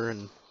server,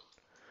 and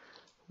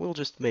we'll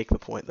just make the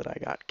point that I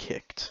got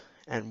kicked,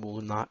 and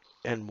we'll not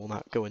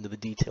go into the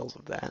details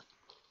of that.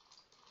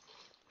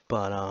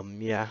 But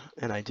yeah,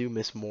 and I do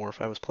miss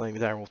Morph. I was playing the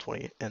Direwolf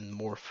 20, and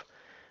Morph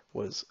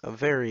was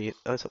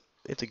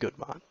it's a good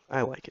mod.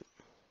 I like it.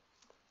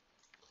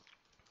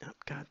 Oh,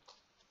 God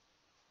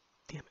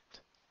damn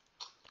it.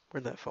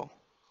 Where'd that fall?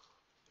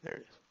 There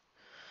it is.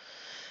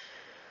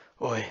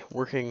 Boy,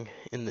 working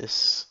in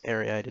this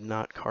area, I did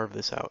not carve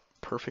this out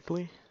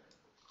perfectly.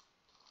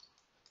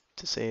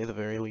 to say the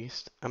very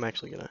least. I'm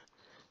actually gonna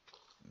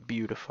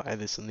beautify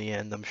this in the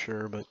end, I'm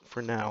sure, but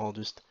for now I'll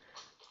just...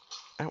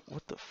 Ow,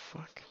 what the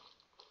fuck?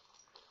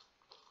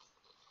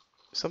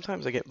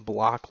 Sometimes I get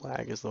block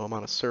lag as though I'm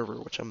on a server,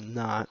 which I'm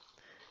not.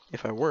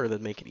 If I were,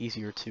 that'd make it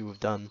easier to have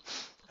done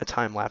a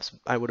time-lapse.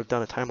 I would have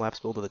done a time-lapse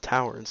build of the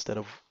tower instead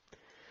of...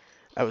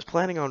 I was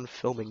planning on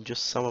filming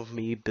just some of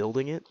me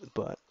building it,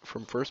 but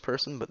from first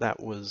person, but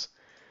that was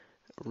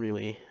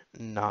really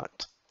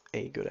not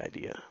a good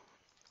idea.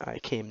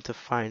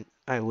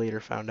 I later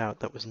found out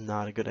that was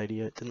not a good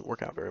idea. It didn't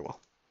work out very well.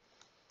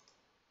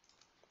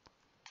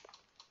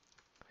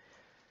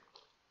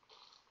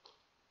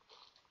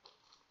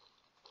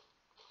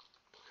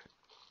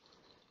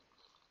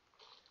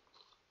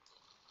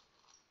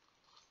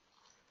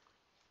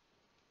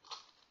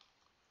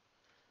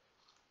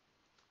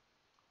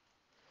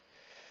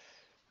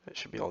 That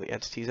should be all the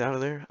entities out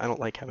of there. I don't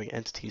like having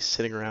entities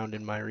sitting around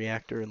in my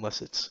reactor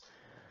unless it's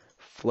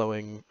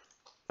flowing,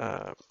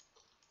 or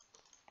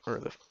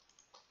the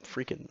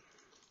freaking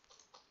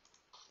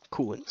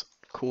coolant.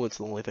 Coolant's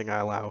the only thing I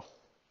allow.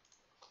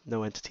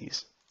 No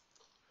entities.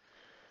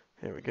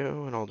 There we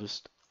go, and I'll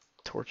just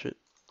torch it,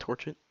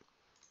 torch it,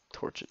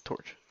 torch it,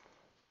 torch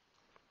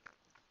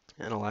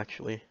it. And I'll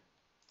actually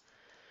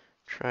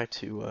try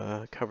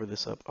to cover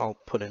this up. I'll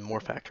put in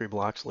more factory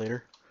blocks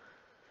later.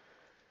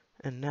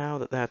 And now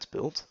that that's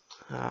built,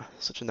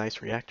 such a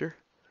nice reactor.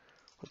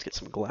 Let's get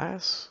some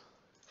glass,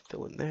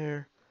 fill in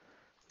there,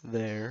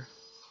 there.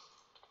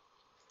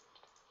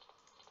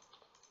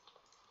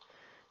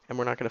 And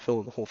we're not going to fill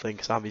in the whole thing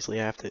because obviously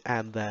I have to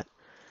add that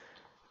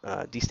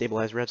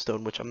destabilized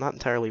redstone, which I'm not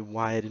entirely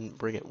why I didn't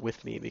bring it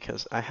with me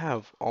because I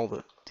have all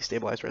the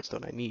destabilized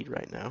redstone I need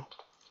right now.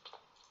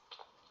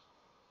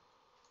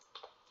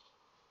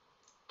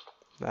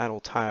 That'll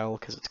tile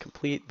because it's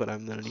complete, but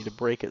I'm going to need to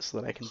break it so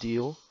that I can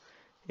deal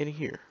in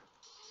here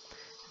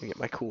and get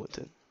my coolant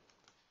in.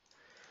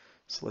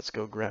 So let's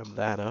go grab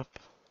that up.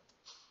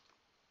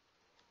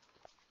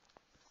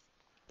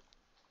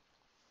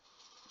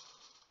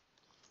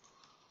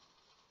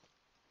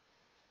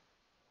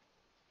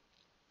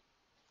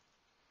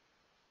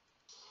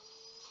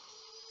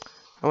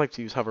 I like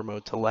to use hover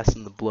mode to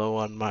lessen the blow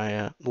on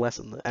my,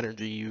 lessen the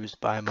energy used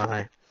by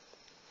my,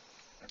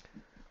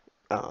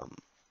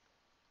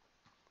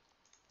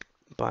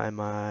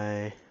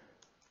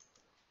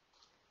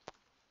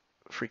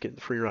 freaking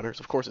free runners.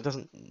 Of course, it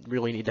doesn't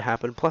really need to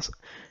happen. Plus,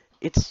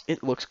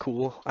 it looks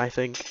cool. I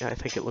think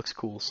it looks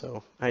cool,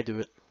 so I do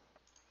it.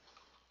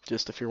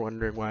 Just if you're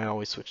wondering why I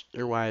always switch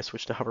or why I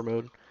switch to hover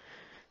mode,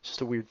 it's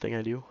just a weird thing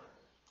I do.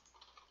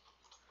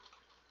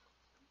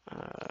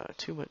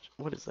 Too much.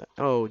 What is that?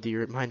 Oh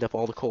dear, it mined up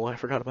all the coal. I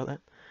forgot about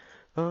that.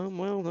 Well,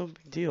 no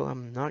big deal.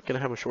 I'm not gonna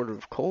have a shortage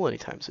of coal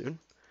anytime soon.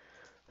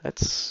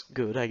 That's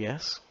good, I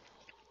guess.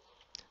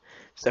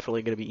 It's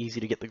definitely gonna be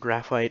easy to get the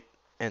graphite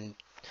and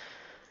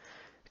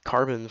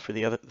carbon for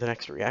the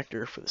next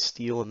reactor for the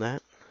steel and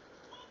that.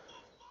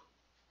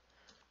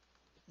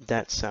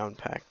 That sound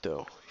pack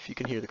though. If you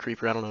can hear the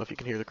creeper, I don't know if you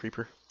can hear the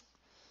creeper.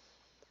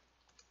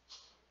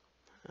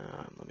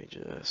 Let me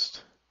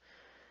just.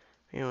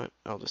 You know what?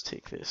 I'll just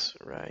take this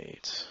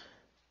right.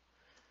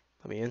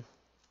 Let me in.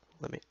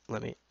 Let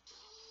me.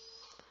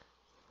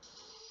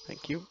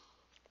 Thank you.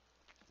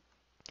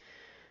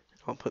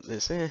 I'll put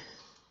this in.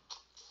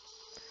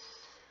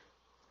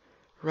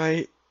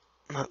 Right.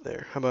 Not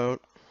there. How about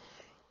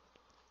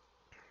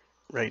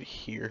right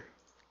here?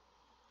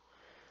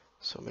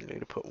 So I'm going to need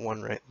to put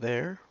one right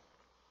there.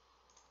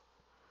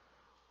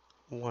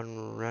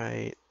 One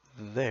right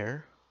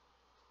there.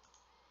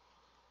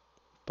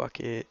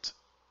 Bucket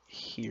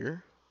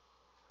here.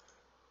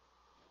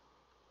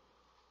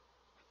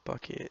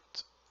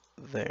 Bucket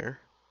there.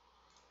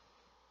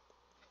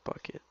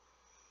 Bucket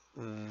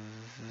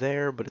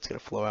there, but it's going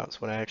to flow out. So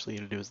what I actually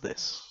need to do is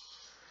this.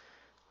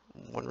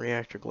 One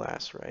reactor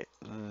glass right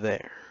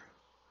there.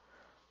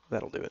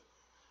 That'll do it.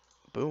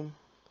 Boom.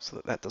 So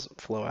that that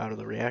doesn't flow out of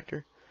the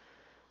reactor.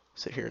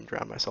 Sit here and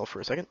drown myself for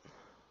a second.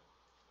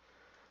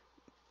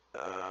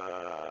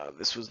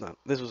 This was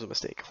a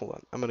mistake. Hold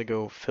on. I'm going to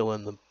go fill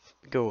in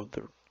go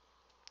the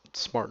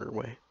smarter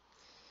way.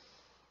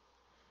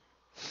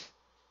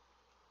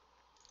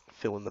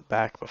 Fill in the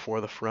back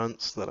before the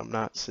front so that I'm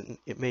not sitting.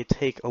 It may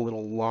take a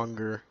little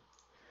longer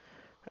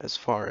as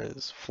far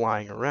as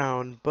flying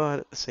around, but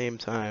at the same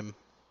time,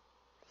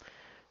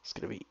 it's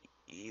going to be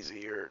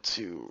easier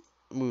to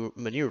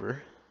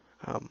maneuver.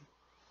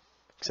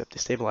 Except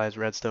destabilized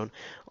redstone.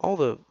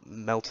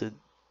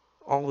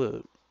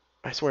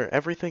 I swear,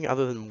 everything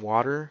other than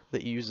water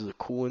that you use as a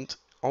coolant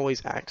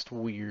always acts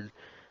weird.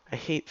 I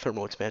hate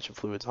thermal expansion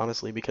fluids,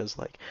 honestly, because,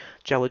 like,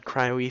 gelid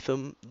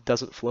cryoethem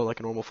doesn't flow like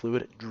a normal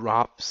fluid. It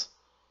drops.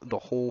 The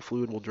whole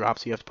fluid will drop,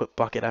 so you have to put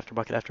bucket after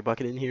bucket after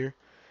bucket in here.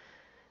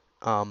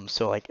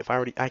 So, like,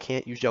 I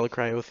can't use gelid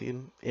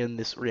cryoethem in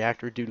this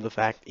reactor due to the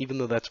fact, even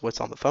though that's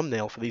what's on the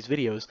thumbnail for these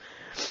videos,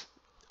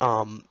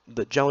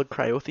 the gelid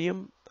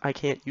cryoethem, I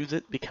can't use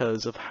it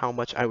because of how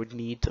much I would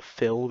need to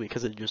fill,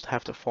 because it'd just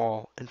have to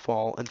fall and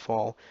fall and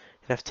fall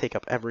It'd have to take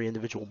up every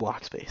individual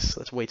block space, so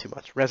that's way too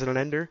much. Resonant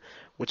Ender,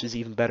 which is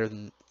even better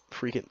than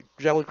freaking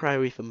Gelid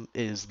Cryoethem,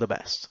 is the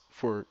best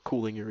for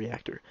cooling your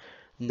reactor.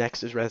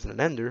 Next is Resonant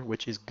Ender,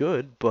 which is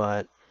good,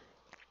 but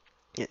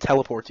it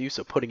teleports you,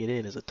 so putting it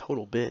in is a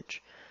total bitch.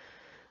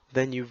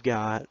 Then you've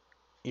got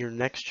your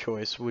next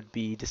choice would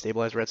be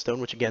Destabilized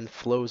Redstone, which again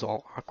flows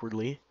all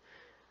awkwardly.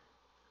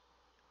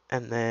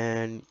 And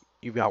then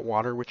you've got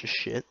Water, which is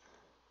shit.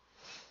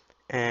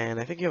 And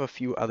I think you have a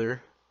few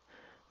other,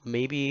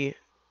 maybe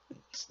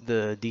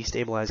the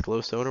Destabilized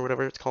Glowstone or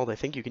whatever it's called. I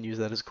think you can use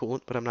that as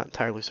coolant, but I'm not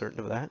entirely certain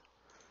of that.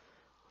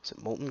 Is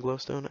it Molten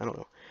Glowstone? I don't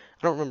know.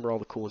 I don't remember all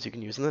the coolants you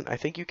can use. And then I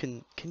think you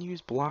can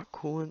use block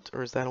coolant,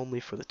 or is that only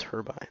for the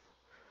turbine?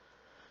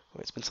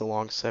 Well, it's been so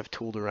long since I've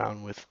tooled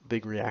around with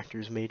big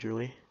reactors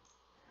majorly.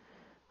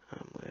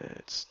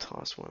 Let's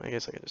toss one. I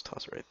guess I can just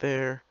toss it right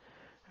there.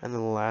 And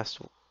then the last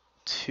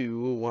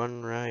two,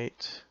 one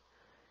right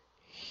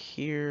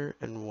here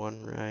and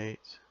one right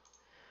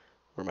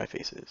where my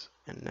face is.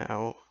 And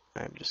now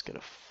I'm just going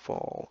to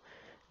fall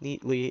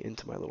neatly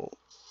into my little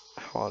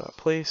hollowed out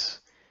place.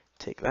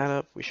 Take that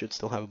up. We should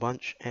still have a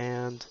bunch.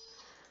 And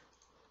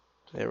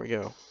there we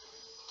go.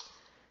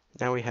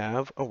 Now we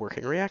have a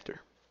working reactor.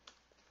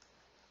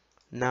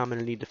 Now I'm going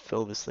to need to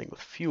fill this thing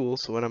with fuel.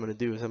 So what I'm going to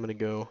do is I'm going to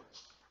go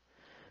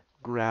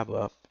grab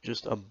up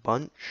just a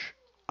bunch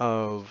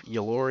of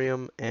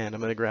Yellorium, and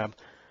I'm going to grab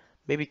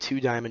maybe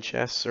 2 diamond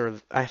chests, or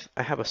I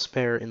have a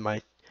spare in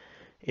my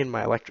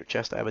electric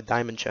chest. I have a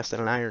diamond chest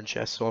and an iron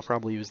chest, so I'll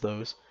probably use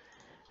those.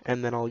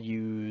 And then I'll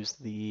use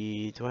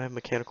the, do I have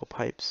mechanical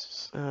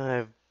pipes? I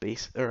have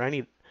I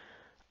need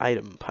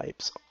item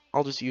pipes.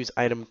 I'll just use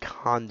item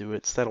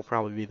conduits. That'll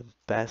probably be the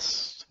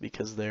best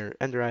because they're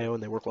Ender IO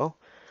and they work well.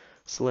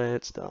 So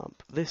let's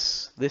dump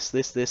this.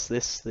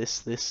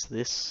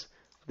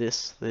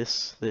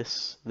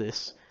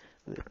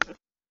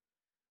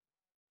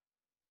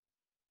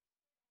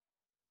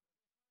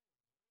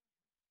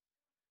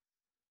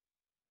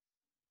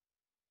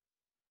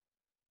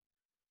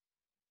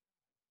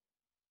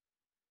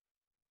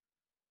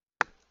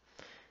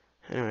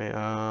 Anyway,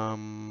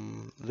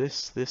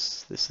 this.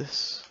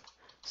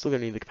 Still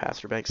gonna need the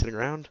capacitor bank sitting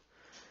around.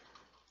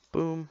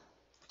 Boom,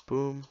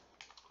 boom,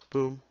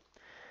 boom.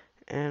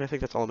 And I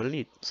think that's all I'm gonna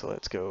need. So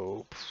let's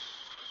go.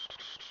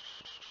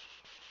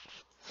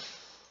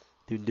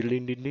 I'm gonna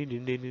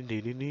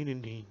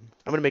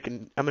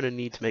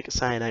need to make a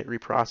cyanite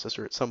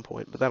reprocessor at some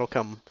point, but that'll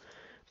come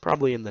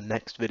probably in the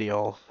next video.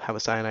 I'll have a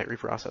cyanite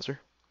reprocessor.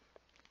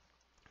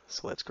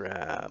 So let's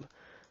grab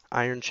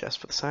iron chest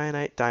for the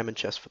cyanite, diamond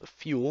chest for the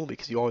fuel,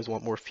 because you always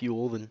want more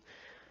fuel than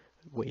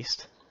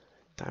waste.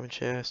 Diamond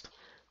chest,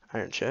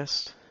 iron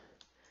chest,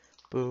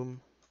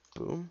 boom,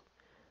 boom.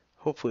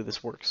 Hopefully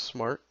this works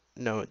smart.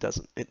 No, it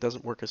doesn't. It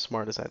doesn't work as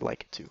smart as I'd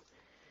like it to.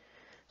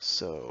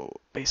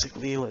 So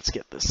basically, let's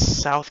get the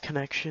south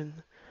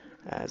connection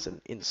as an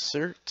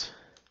insert,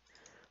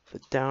 the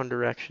down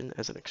direction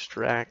as an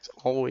extract,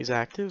 always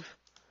active,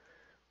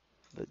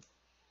 the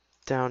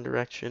down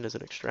direction as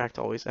an extract,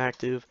 always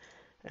active,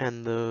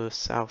 and the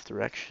south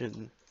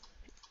direction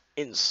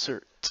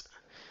insert.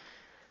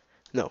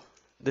 No,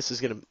 this is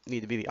going to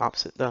need to be the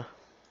opposite. The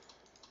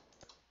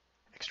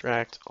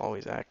extract,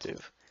 always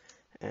active,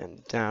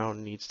 and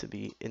down needs to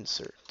be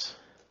insert.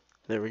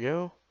 There we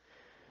go.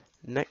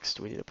 Next,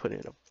 we need to put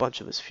in a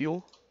bunch of this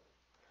fuel,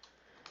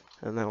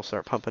 and then we'll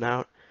start pumping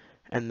out.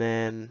 And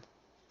then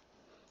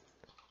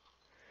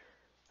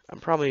I'm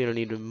probably going to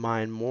need to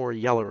mine more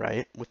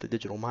Yellorite with the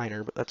digital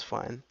miner, but that's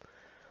fine.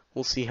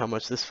 We'll see how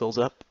much this fills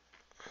up.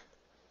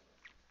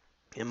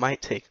 It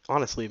might take,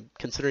 honestly,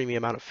 considering the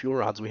amount of fuel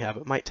rods we have,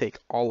 it might take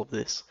all of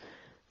this,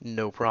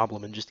 no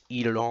problem, and just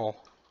eat it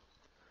all.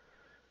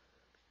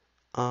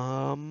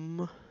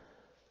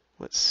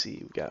 Let's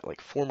see, we got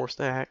like 4 more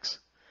stacks.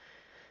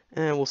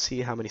 And we'll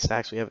see how many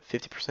stacks we have at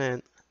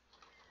 50%.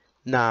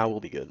 Nah, we'll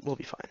be good. We'll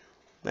be fine.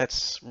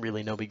 That's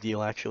really no big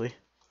deal, actually.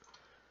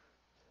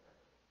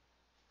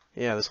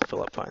 Yeah, this will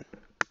fill up fine.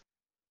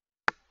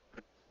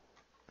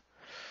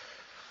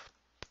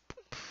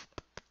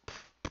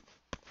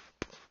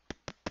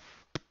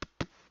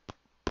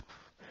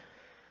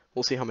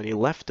 We'll see how many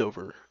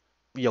leftover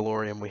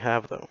Yellorium we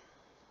have, though.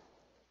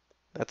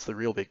 That's the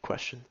real big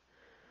question.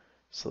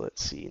 So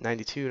let's see.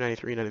 92,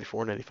 93,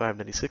 94, 95,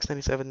 96,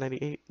 97,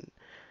 98,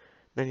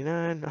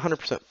 99,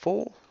 100%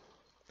 full.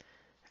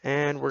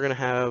 And we're going to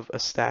have a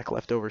stack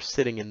left over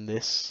sitting in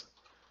this.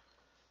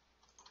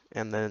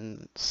 And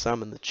then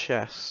some in the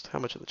chest. How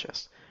much of the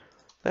chest?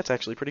 That's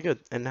actually pretty good.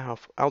 And now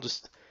I'll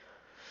just...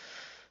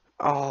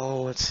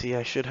 Oh, let's see.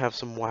 I should have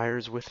some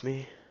wires with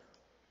me.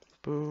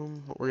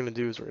 Boom. What we're going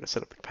to do is we're going to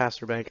set up the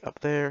capacitor bank up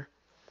there.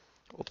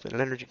 Ultimate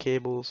and energy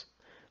cables,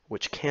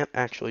 which can't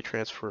actually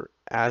transfer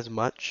as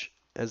much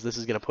as this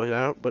is going to put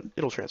out, but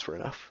it'll transfer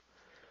enough.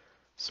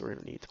 So we're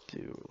going to need to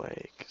do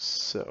like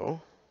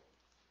so.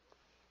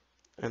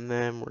 And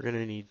then we're going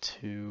to need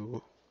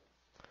to...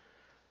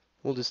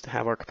 We'll just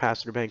have our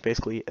capacitor bank,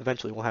 basically,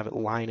 eventually we'll have it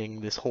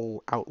lining this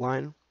whole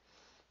outline.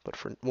 But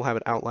we'll have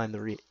it outline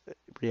the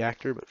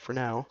reactor, but for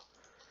now,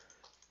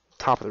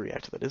 top of the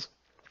reactor, that is.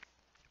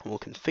 We'll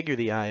configure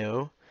the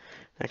I/O.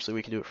 Actually,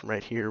 we can do it from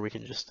right here. We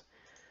can just,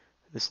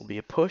 this will be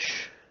a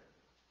push,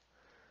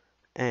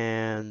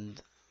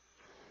 and,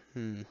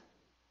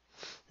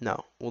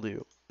 no, we'll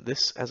do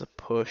this as a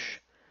push,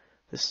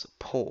 this is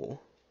a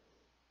pull.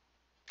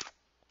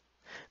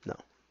 No,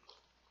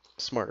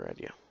 smarter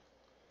idea.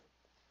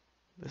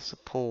 This is a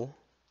pull,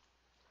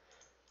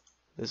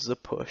 this is a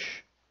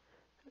push.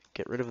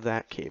 Get rid of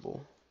that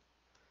cable.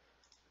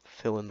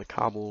 Fill in the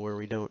cobble where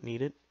we don't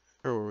need it,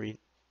 or where we,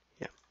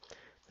 yeah.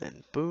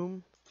 Then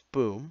boom,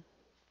 boom,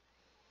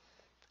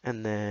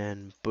 and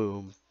then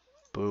boom,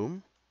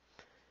 boom,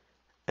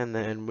 and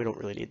then we don't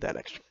really need that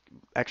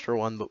extra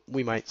one, but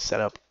we might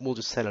we'll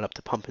just set it up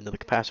to pump into the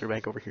capacitor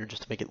bank over here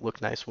just to make it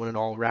look nice when it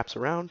all wraps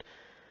around.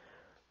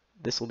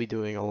 This will be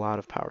doing a lot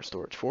of power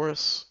storage for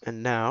us,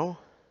 and now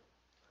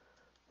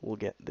we'll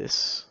get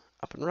this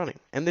up and running.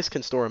 And this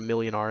can store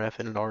 1,000,000 RF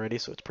in it already,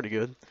 so it's pretty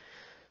good.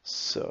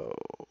 So,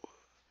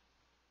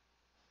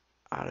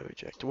 auto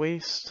eject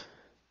waste,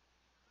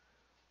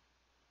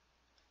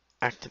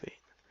 activate.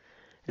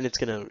 And it's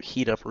going to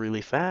heat up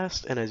really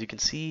fast, and as you can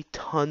see,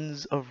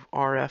 tons of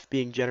RF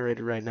being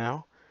generated right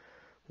now.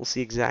 We'll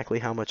see exactly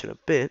how much in a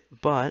bit,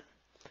 but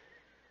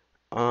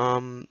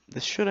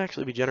this should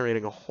actually be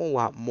generating a whole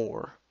lot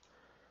more.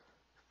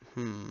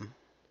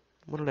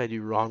 What did I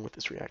do wrong with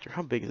this reactor?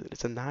 How big is it?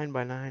 It's a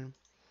 9x9.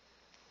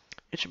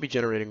 It should be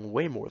generating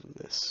way more than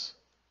this.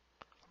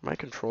 Are my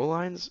control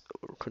lines,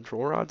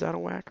 control rods out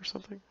of whack or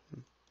something?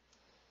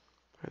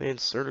 Are they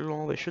inserted at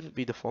all? They shouldn't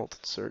be default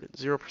inserted.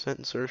 0%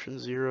 insertion,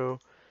 0,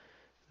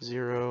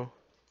 0.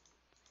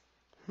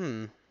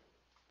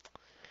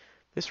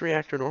 This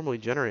reactor normally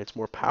generates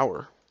more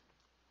power.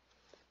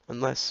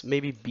 Unless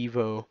maybe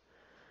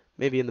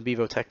maybe in the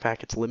Bevo Tech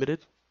Pack it's limited.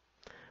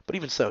 But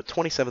even so,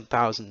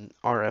 27,000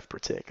 RF per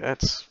tick.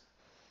 That's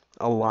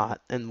a lot.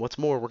 And what's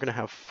more, we're going to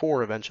have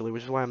 4 eventually,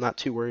 which is why I'm not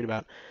too worried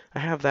about. I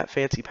have that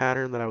fancy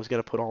pattern that I was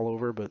going to put all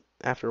over, but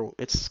after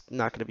it's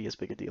not going to be as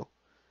big a deal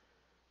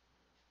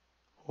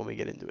when we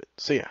get into it.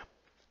 So yeah.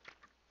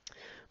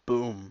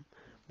 Boom.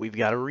 We've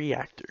got a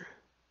reactor.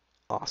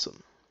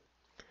 Awesome.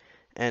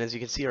 And as you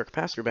can see, our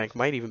capacitor bank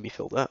might even be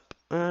filled up.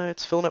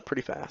 It's filling up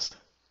pretty fast.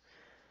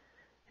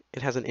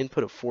 It has an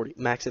input of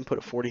max input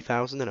of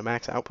 40,000 and a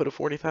max output of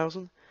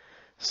 40,000.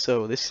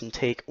 So this can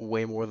take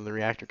way more than the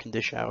reactor can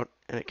dish out,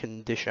 and it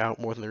can dish out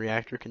more than the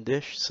reactor can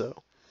dish.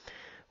 So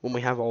when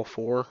we have all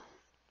 4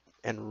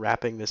 and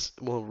wrapping this,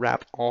 we'll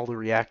wrap all the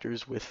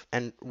reactors with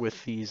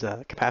these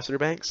capacitor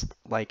banks.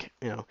 Like,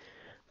 you know,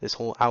 this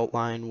whole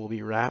outline will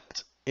be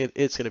wrapped.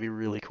 It's going to be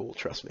really cool,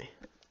 trust me.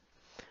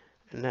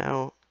 And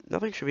now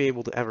nothing should be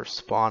able to ever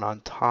spawn on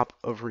top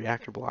of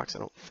reactor blocks, I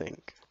don't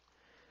think.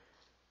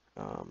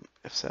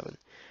 F7.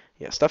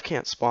 Yeah, stuff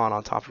can't spawn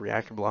on top of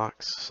reactor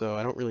blocks, so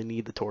I don't really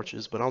need the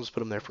torches, but I'll just put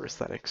them there for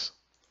aesthetics.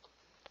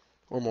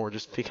 Or more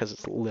just because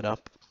it's lit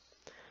up.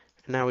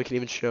 And now we can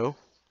even show,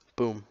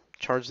 boom,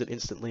 charged it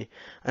instantly.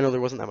 I know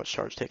there wasn't that much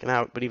charge taken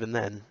out, but even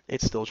then,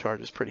 it still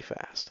charges pretty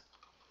fast.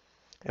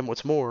 And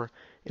what's more,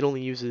 it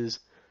only uses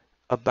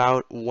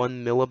about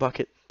 1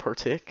 millibucket per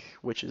tick,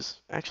 which is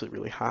actually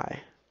really high.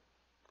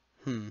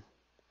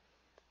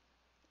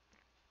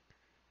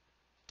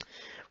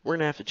 We're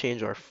gonna have to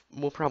change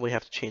we'll probably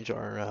have to change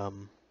our,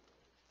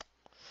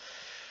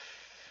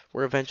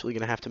 we're eventually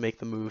gonna have to make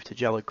the move to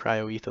gelid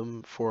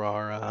cryoethem for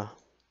our,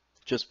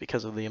 just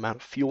because of the amount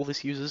of fuel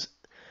this uses.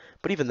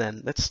 But even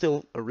then, that's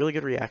still a really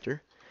good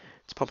reactor.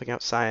 It's pumping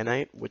out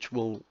cyanite, which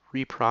will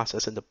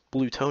reprocess into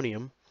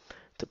plutonium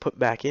to put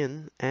back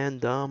in,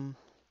 and,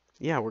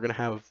 yeah, we're gonna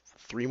have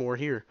 3 more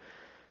here.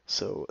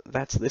 So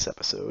that's this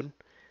episode.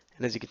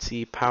 And as you can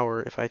see,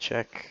 power, if I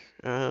check,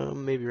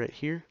 maybe right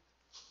here,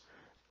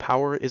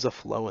 power is a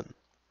flowing.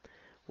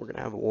 We're going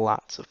to have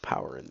lots of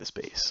power in this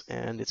base,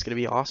 and it's going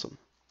to be awesome.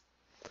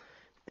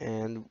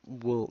 And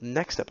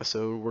next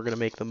episode, we're going to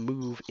make the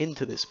move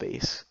into this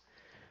base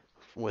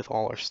with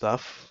all our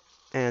stuff.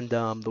 And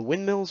the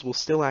windmills will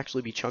still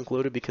actually be chunk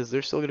loaded because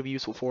they're still going to be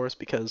useful for us,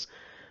 because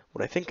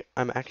what I think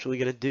I'm actually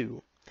going to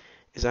do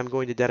is I'm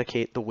going to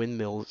dedicate the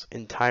windmills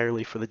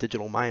entirely for the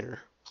digital miner.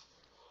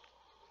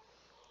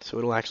 So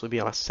it'll actually be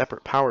on a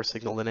separate power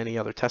signal than any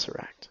other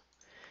tesseract.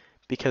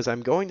 Because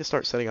I'm going to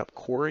start setting up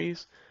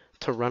quarries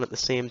to run at the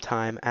same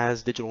time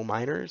as digital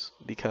miners,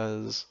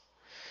 because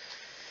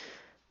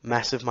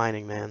massive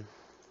mining, man.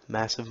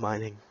 Massive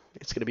mining.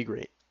 It's going to be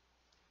great.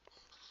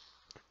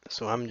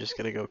 So I'm just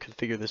going to go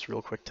configure this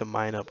real quick to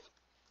mine up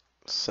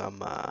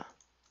some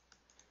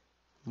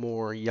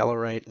more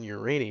yellowite and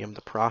uranium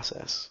to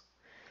process.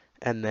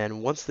 And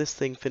then once this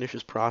thing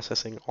finishes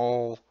processing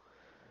all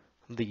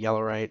the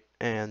yellowite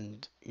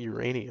and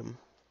uranium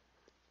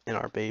in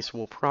our base,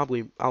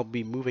 I'll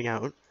be moving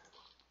out.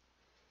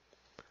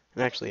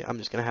 And actually, I'm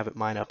just going to have it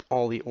mine up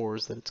all the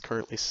ores that it's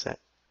currently set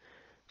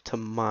to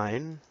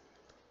mine.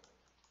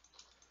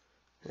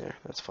 There,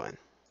 that's fine.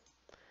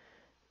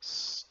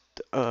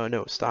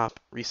 No,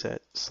 stop,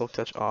 reset, silk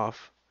touch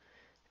off.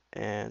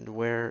 And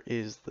where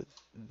is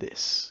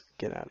this?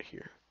 Get out of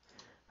here.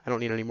 I don't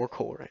need any more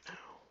coal right now.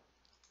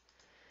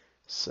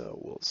 So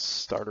we'll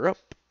start her up,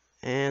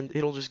 and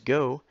it'll just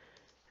go,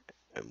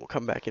 and we'll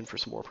come back in for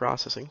some more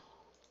processing.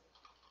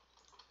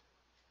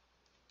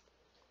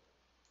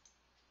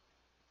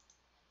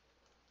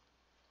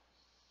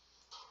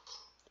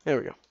 There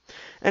we go.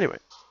 Anyway,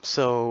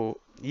 so,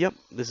 yep,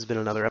 this has been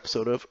another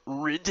episode of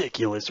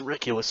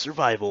Rickulus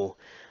Survival.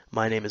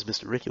 My name is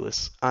Mr.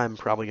 Rickulus. I'm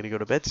probably going to go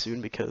to bed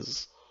soon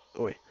because,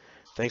 oh wait,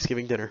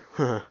 Thanksgiving dinner.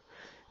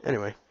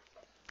 Anyway,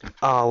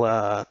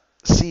 I'll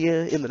see you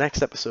in the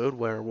next episode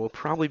where we'll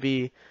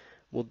be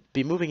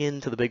moving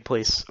into the big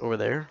place over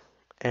there.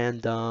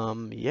 And,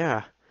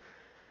 yeah,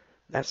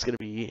 that's going to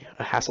be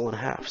a hassle and a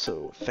half.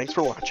 So, thanks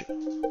for watching.